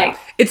 Yeah. Like,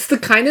 it's the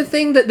kind of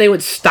thing that they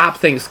would stop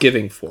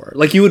Thanksgiving for.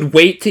 Like, you would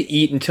wait to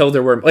eat until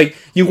there were... Like,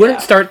 you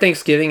wouldn't start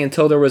Thanksgiving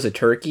until there was a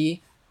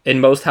turkey in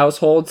most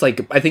households.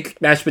 Like, I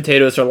think mashed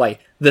potatoes are, like,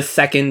 the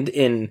second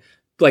in,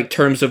 like,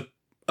 terms of,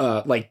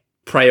 like,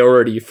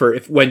 priority for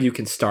when you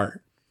can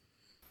start.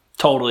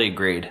 Totally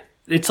agreed.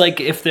 It's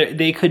like if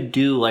they could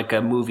do like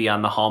a movie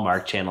on the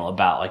Hallmark Channel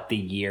about like the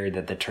year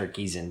that the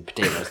turkeys and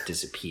potatoes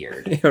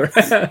disappeared. It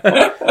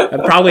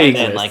probably and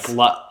then exists.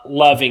 like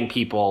loving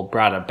people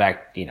brought it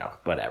back,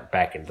 whatever,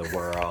 back into the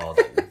world.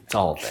 It's a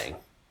whole thing.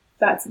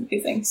 that's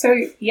amazing. So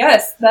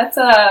yes, that's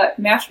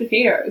mashed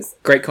potatoes.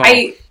 Great call.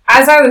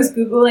 As I was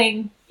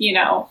Googling,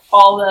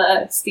 all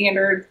the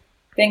standard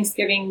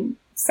Thanksgiving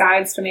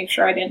sides to make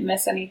sure I didn't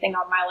miss anything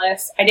on my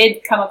list, I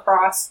did come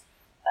across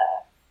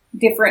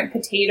different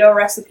potato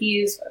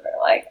recipes where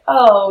they're like,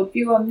 oh,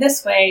 do them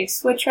this way,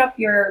 switch up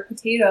your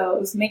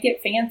potatoes, make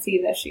it fancy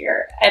this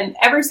year. And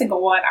every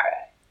single one,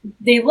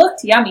 they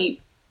looked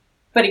yummy.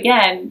 But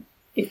again,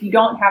 if you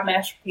don't have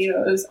mashed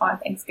potatoes on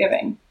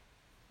Thanksgiving,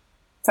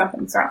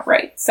 something's not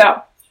right.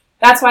 So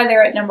that's why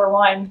they're at number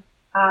one.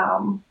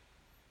 I'm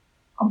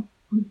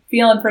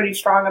feeling pretty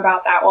strong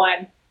about that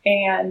one.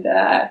 And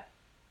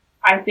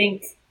I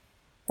think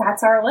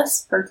that's our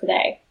list for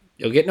today.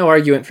 You'll get no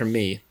argument from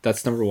me.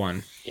 That's number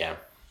one. Yeah,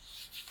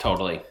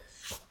 totally.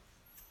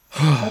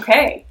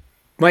 Okay.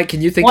 Mike,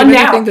 can you think One of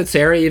down. anything that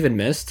Sarah even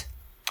missed?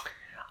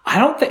 I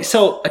don't think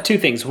so. Two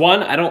things.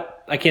 One,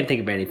 I can't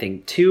think of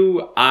anything.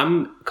 Two,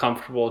 I'm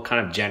comfortable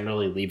kind of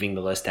generally leaving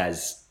the list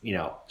as,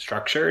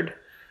 structured.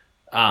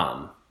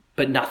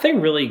 But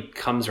nothing really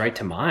comes right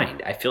to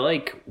mind. I feel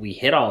like we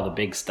hit all the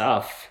big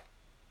stuff.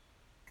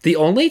 The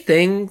only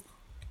thing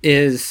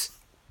is,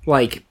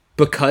 like,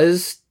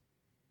 because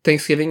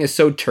Thanksgiving is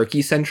so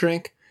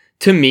turkey-centric,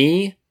 to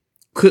me,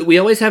 we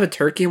always have a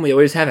turkey and we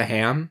always have a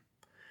ham.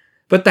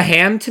 But the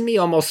ham, to me,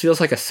 almost feels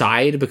like a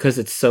side because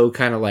it's so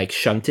kind of, like,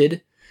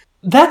 shunted.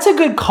 That's a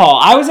good call.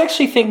 I was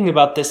actually thinking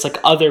about this, like,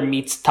 other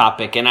meats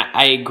topic, and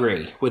I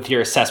agree with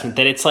your assessment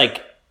that it's,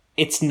 like,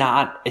 it's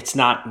not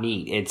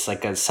meat. It's,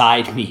 like, a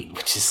side meat,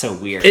 which is so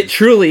weird. It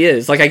truly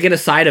is. Like, I get a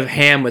side of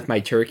ham with my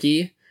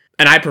turkey,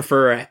 and I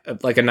prefer,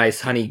 like, a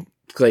nice honey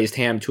glazed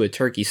ham to a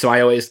turkey, so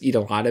I always eat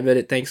a lot of it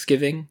at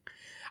Thanksgiving.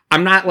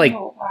 I'm not, like,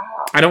 Oh,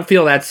 wow. I don't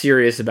feel that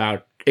serious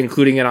about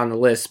including it on the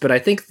list, but I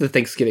think the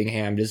Thanksgiving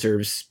ham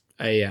deserves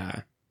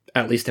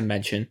at least a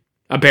mention.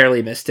 I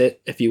barely missed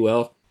it, if you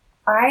will.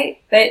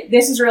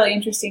 This is really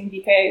interesting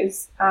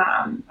because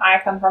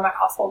I come from a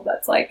household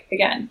that's like,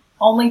 again,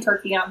 only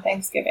turkey on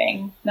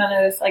Thanksgiving. None of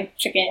this like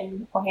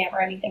chicken or ham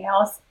or anything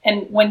else.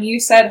 And when you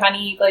said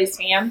honey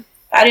glazed ham,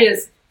 that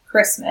is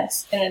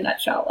Christmas in a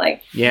nutshell.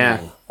 Like,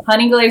 Yeah.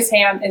 honey glazed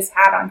ham is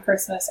had on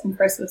Christmas and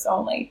Christmas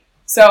only.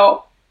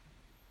 So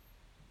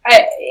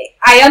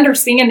I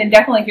understand and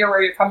definitely hear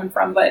where you're coming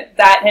from, but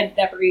that had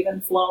never even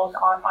flown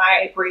on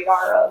my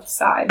radar of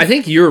sides. I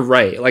think you're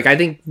right. Like, I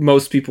think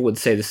most people would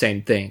say the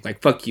same thing.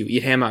 Like, fuck you,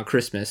 eat ham on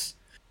Christmas.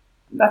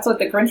 That's what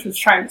the Grinch was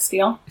trying to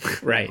steal.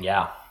 Right.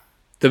 Yeah.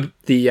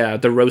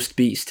 The roast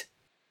beast.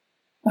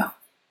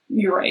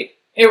 You're right.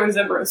 It was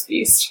a roast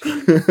beast.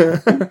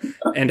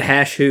 And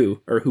hash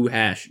who, or who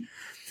hash.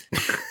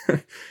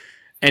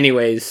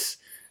 Anyways,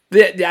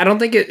 I don't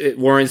think it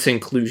warrants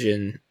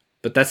inclusion,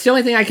 but that's the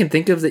only thing I can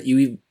think of that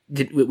we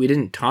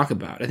didn't talk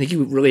about. I think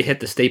you really hit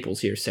the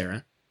staples here,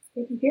 Sarah.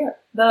 Good to hear.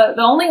 The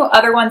only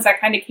other ones that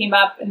kind of came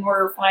up and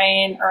were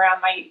flying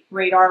around my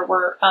radar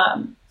were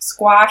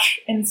squash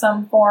in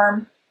some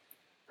form,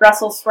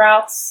 Brussels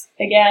sprouts,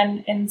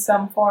 again, in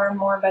some form,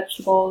 more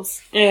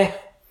vegetables.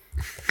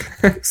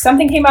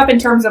 Something came up in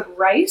terms of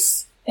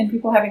rice and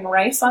people having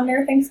rice on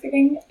their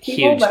Thanksgiving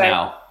table. Huge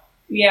now.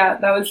 Yeah,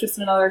 that was just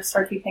another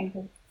starchy thing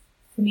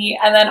to me.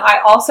 And then I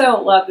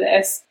also love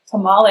this.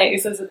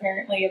 Tamales is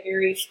apparently a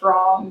very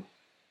strong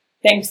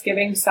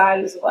Thanksgiving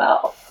side as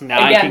well.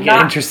 Now I can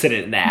get interested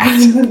in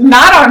that.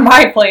 Not on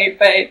my plate,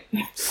 but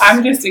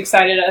I'm just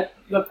excited at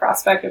the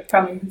prospect of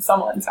coming to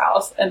someone's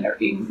house and there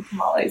being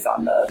tamales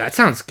on the... That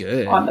sounds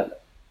good.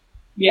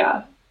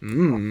 Yeah.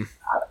 Mmm.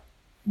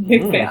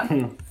 Big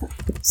fan.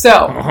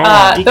 So,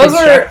 those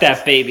Deconstruct were...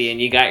 that baby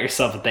and you got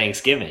yourself a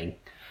Thanksgiving.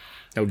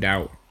 No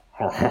doubt.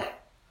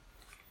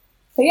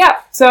 But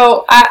yeah,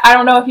 so I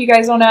don't know if you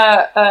guys want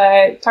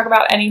to talk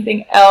about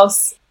anything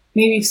else.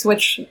 Maybe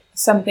switch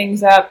some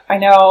things up. I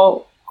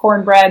know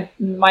cornbread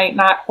might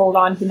not hold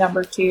on to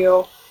number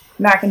 2.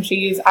 Mac and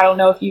cheese, I don't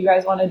know if you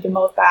guys want to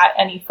demote that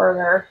any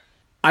further.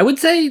 I would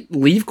say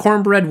leave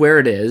cornbread where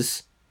it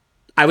is.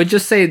 I would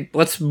just say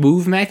let's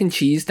move mac and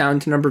cheese down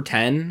to number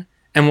 10,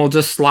 and we'll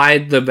just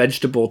slide the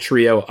vegetable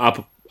trio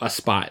up a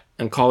spot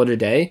and call it a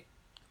day.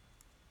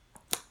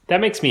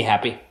 That makes me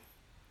happy.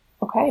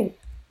 Okay.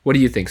 What do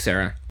you think,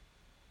 Sarah?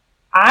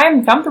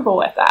 I'm comfortable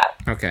with that.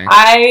 Okay.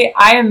 I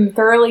am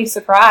thoroughly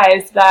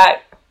surprised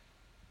that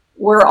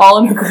we're all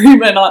in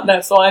agreement on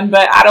this one,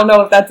 but I don't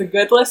know if that's a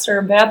good list or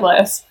a bad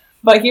list.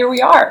 But here we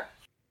are.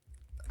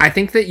 I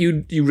think that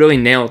you really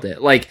nailed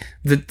it. Like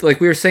we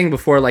were saying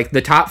before, like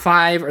the top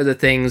 5 are the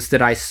things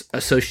that I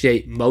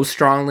associate most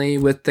strongly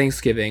with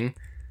Thanksgiving.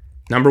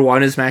 Number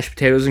 1 is mashed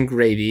potatoes and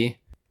gravy.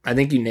 I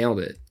think you nailed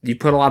it. You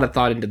put a lot of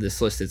thought into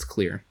this list. It's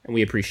clear, and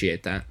we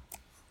appreciate that.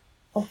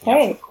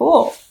 Okay,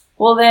 cool.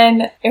 Well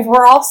then, if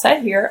we're all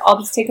set here, I'll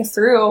just take us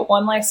through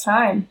one last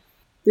time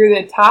through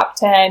the top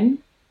 10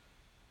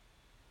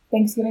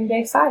 Thanksgiving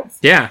Day sides.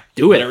 Yeah,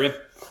 do it. Whatever.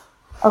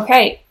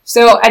 Okay,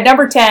 so at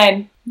number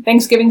 10,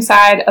 Thanksgiving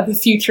side of the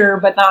future,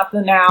 but not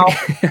the now.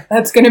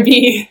 That's going to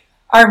be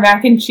our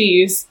mac and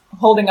cheese,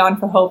 holding on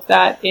for hope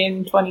that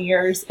in 20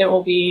 years it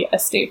will be a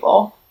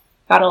staple.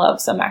 Gotta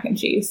love some mac and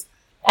cheese.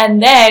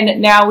 And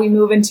then now we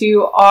move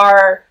into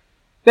our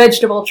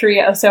vegetable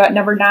trio. So at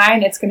number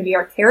 9, it's going to be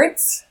our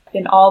carrots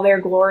in all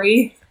their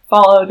glory,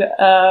 followed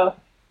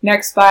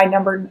next by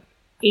number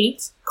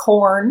 8,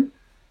 corn.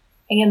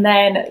 And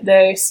then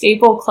the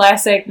staple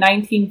classic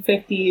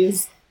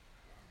 1950s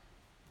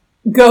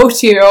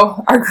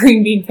go-to, our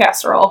green bean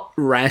casserole.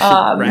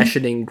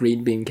 Rationing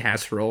green bean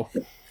casserole.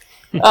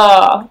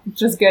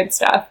 Just good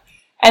stuff.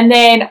 And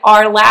then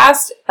our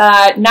last,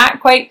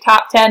 not quite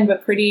top 10,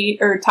 but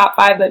top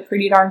 5, but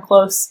pretty darn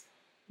close,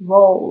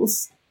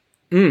 rolls.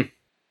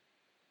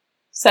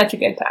 Such a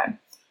good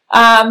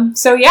time.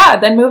 So yeah,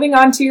 then moving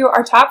on to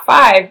our top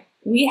 5,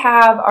 we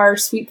have our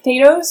sweet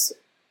potatoes,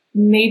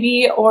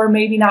 maybe or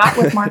maybe not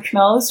with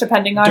marshmallows,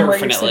 depending on where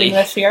you're sitting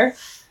this year.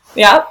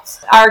 Yep.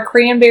 Our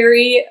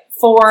cranberry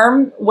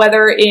form,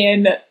 whether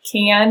in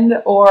canned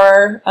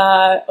or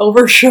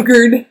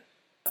over-sugared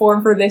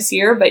form for this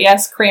year, but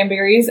yes,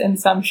 cranberries in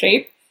some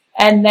shape.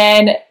 And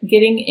then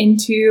getting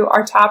into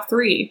our top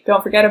 3.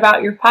 Don't forget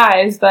about your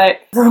pies,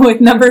 but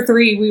with number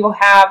 3, we will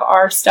have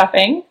our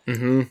stuffing.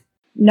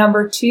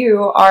 Number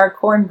 2, our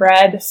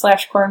cornbread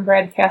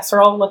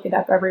casserole. Look it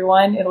up,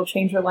 everyone. It'll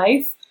change your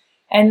life.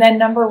 And then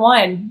number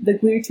 1, the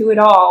glue to it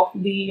all,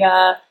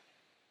 the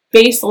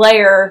base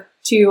layer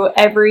to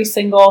every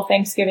single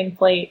Thanksgiving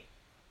plate.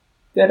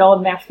 Good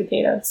old mashed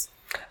potatoes.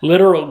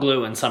 Literal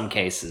glue in some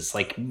cases,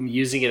 like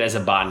using it as a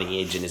bonding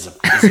agent is a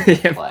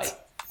big play.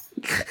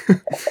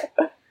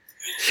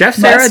 Chef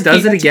Sarah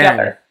does it again.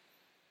 Together.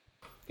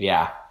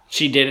 Yeah,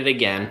 she did it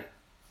again.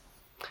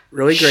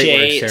 Really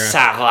great work,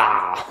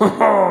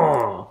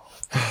 Sarah.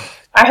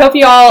 I hope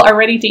you all are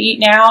ready to eat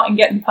now and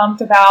getting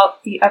pumped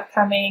about the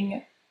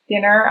upcoming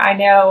dinner. I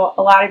know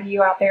a lot of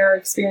you out there are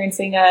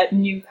experiencing a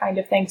new kind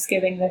of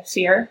Thanksgiving this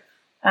year,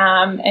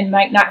 and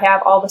might not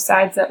have all the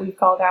sides that we've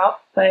called out,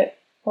 but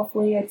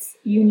hopefully it's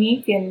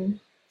unique in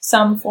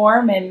some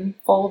form and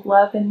full of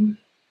love and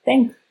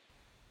thanks.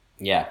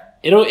 Yeah,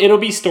 it'll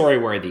be story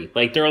worthy.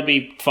 Like there'll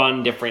be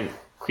fun, different,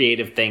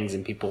 creative things,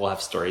 and people will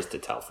have stories to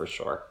tell for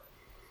sure.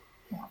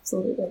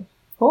 Absolutely.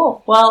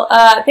 Cool. Well,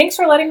 thanks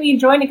for letting me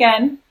join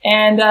again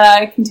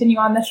and continue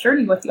on this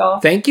journey with y'all.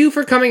 Thank you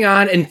for coming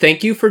on, and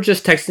thank you for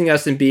just texting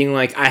us and being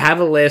like, I have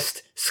a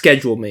list,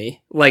 schedule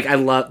me. Like,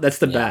 that's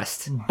the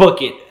best.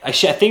 Book it. I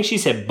think she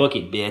said book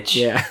it, bitch.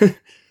 Yeah.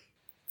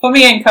 Put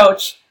me in,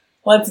 coach.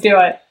 Let's do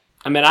it.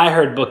 I mean, I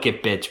heard book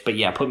it, bitch, but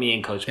yeah, put me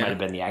in, coach might have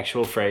been the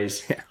actual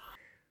phrase. Yeah.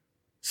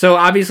 So,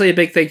 obviously, a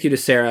big thank you to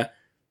Sarah.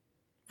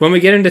 When we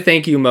get into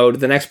thank you mode,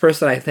 the next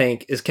person I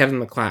thank is Kevin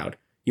MacLeod.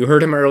 You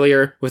heard him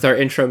earlier with our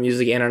intro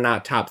music and our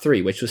not top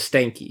 3, which was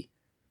Stanky.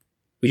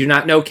 We do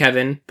not know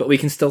Kevin, but we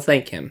can still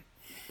thank him.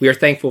 We are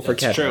thankful for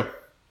Kevin. That's true.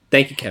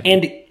 Thank you, Kevin.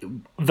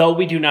 And though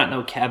we do not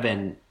know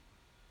Kevin,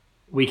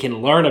 we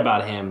can learn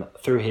about him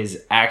through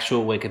his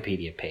actual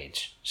Wikipedia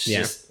page. It's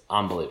just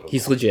unbelievable.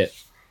 He's legit.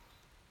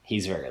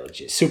 He's very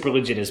legit. Super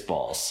legit as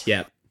balls.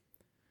 Yeah.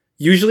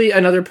 Usually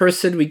another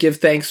person we give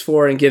thanks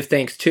for and give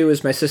thanks to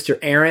is my sister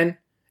Erin.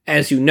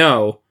 As you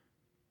know,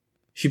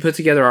 she put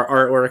together our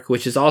artwork,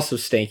 which is also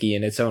stanky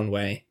in its own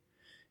way.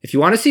 If you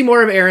want to see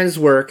more of Erin's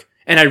work,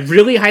 and I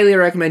really highly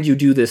recommend you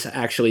do this,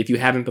 actually, if you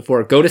haven't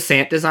before, go to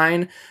Sant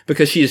Design,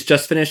 because she has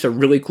just finished a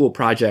really cool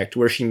project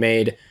where she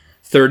made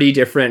 30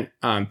 different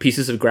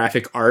pieces of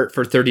graphic art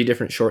for 30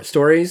 different short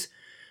stories,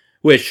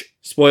 which,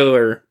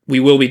 spoiler,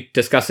 we will be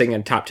discussing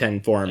in top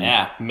 10 form.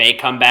 Yeah, may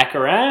come back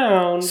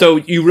around. So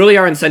you really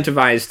are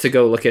incentivized to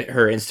go look at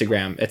her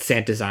Instagram at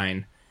Sant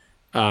Design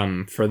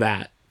for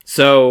that.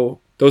 So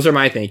those are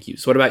my thank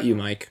yous. What about you,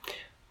 Mike?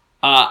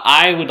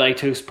 I would like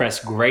to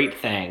express great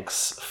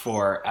thanks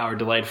for our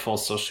delightful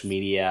social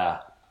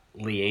media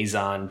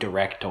liaison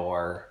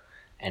director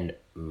and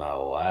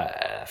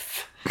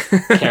MOF,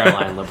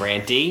 Caroline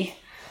Labranti.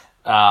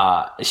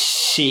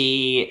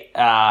 She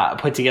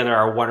put together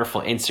our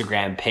wonderful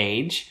Instagram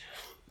page,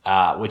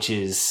 which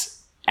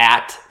is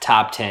at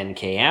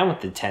top10km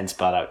with the 10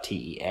 spelled out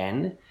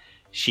TEN.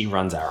 She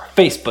runs our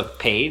Facebook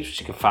page,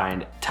 which you can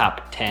find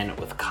Top 10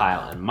 with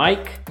Kyle and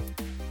Mike.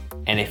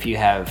 And if you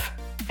have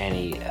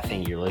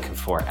anything you're looking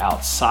for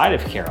outside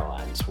of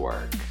Caroline's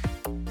work,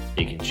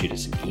 you can shoot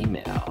us an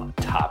email,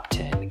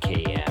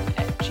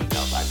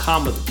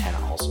 top10km@gmail.com with the 10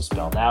 also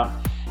spelled out.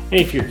 And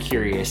if you're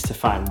curious to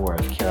find more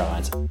of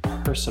Caroline's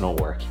personal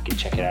work, you can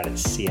check it out at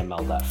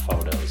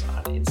cml.photos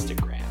on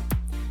Instagram.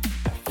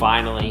 And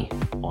finally,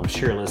 well, I'm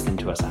sure you're listening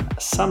to us on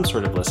some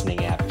sort of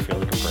listening app. If you're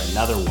looking for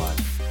another one,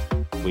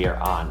 we are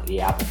on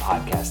the Apple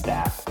Podcast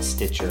app,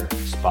 Stitcher,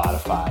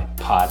 Spotify,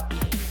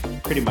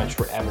 Podbean, pretty much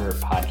wherever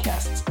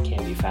podcasts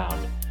can be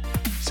found.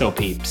 So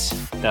peeps,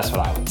 that's what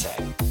I would say.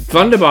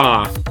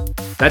 Wunderbar.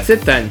 That's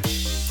it then.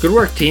 Good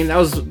work, team. That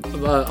was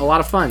a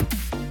lot of fun.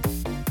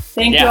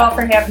 Thank you all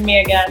for having me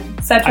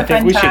again. Such a fun time. I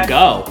think we should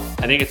go.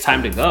 I think it's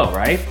time to go,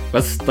 right?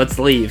 Let's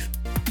leave.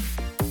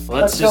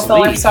 Let's just go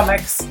fill our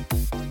stomachs.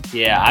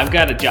 Yeah, I've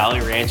got a Jolly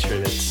Rancher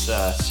that's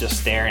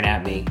just staring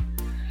at me.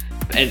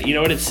 And you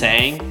know what it's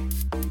saying?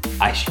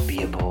 I should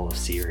be a bowl of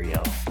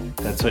cereal.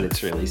 That's what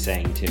it's really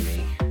saying to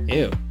me.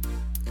 Ew.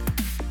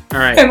 All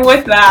right. And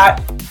with that.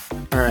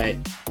 All right.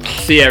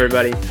 See you,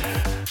 everybody. All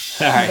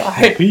right.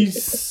 Bye.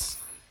 Peace.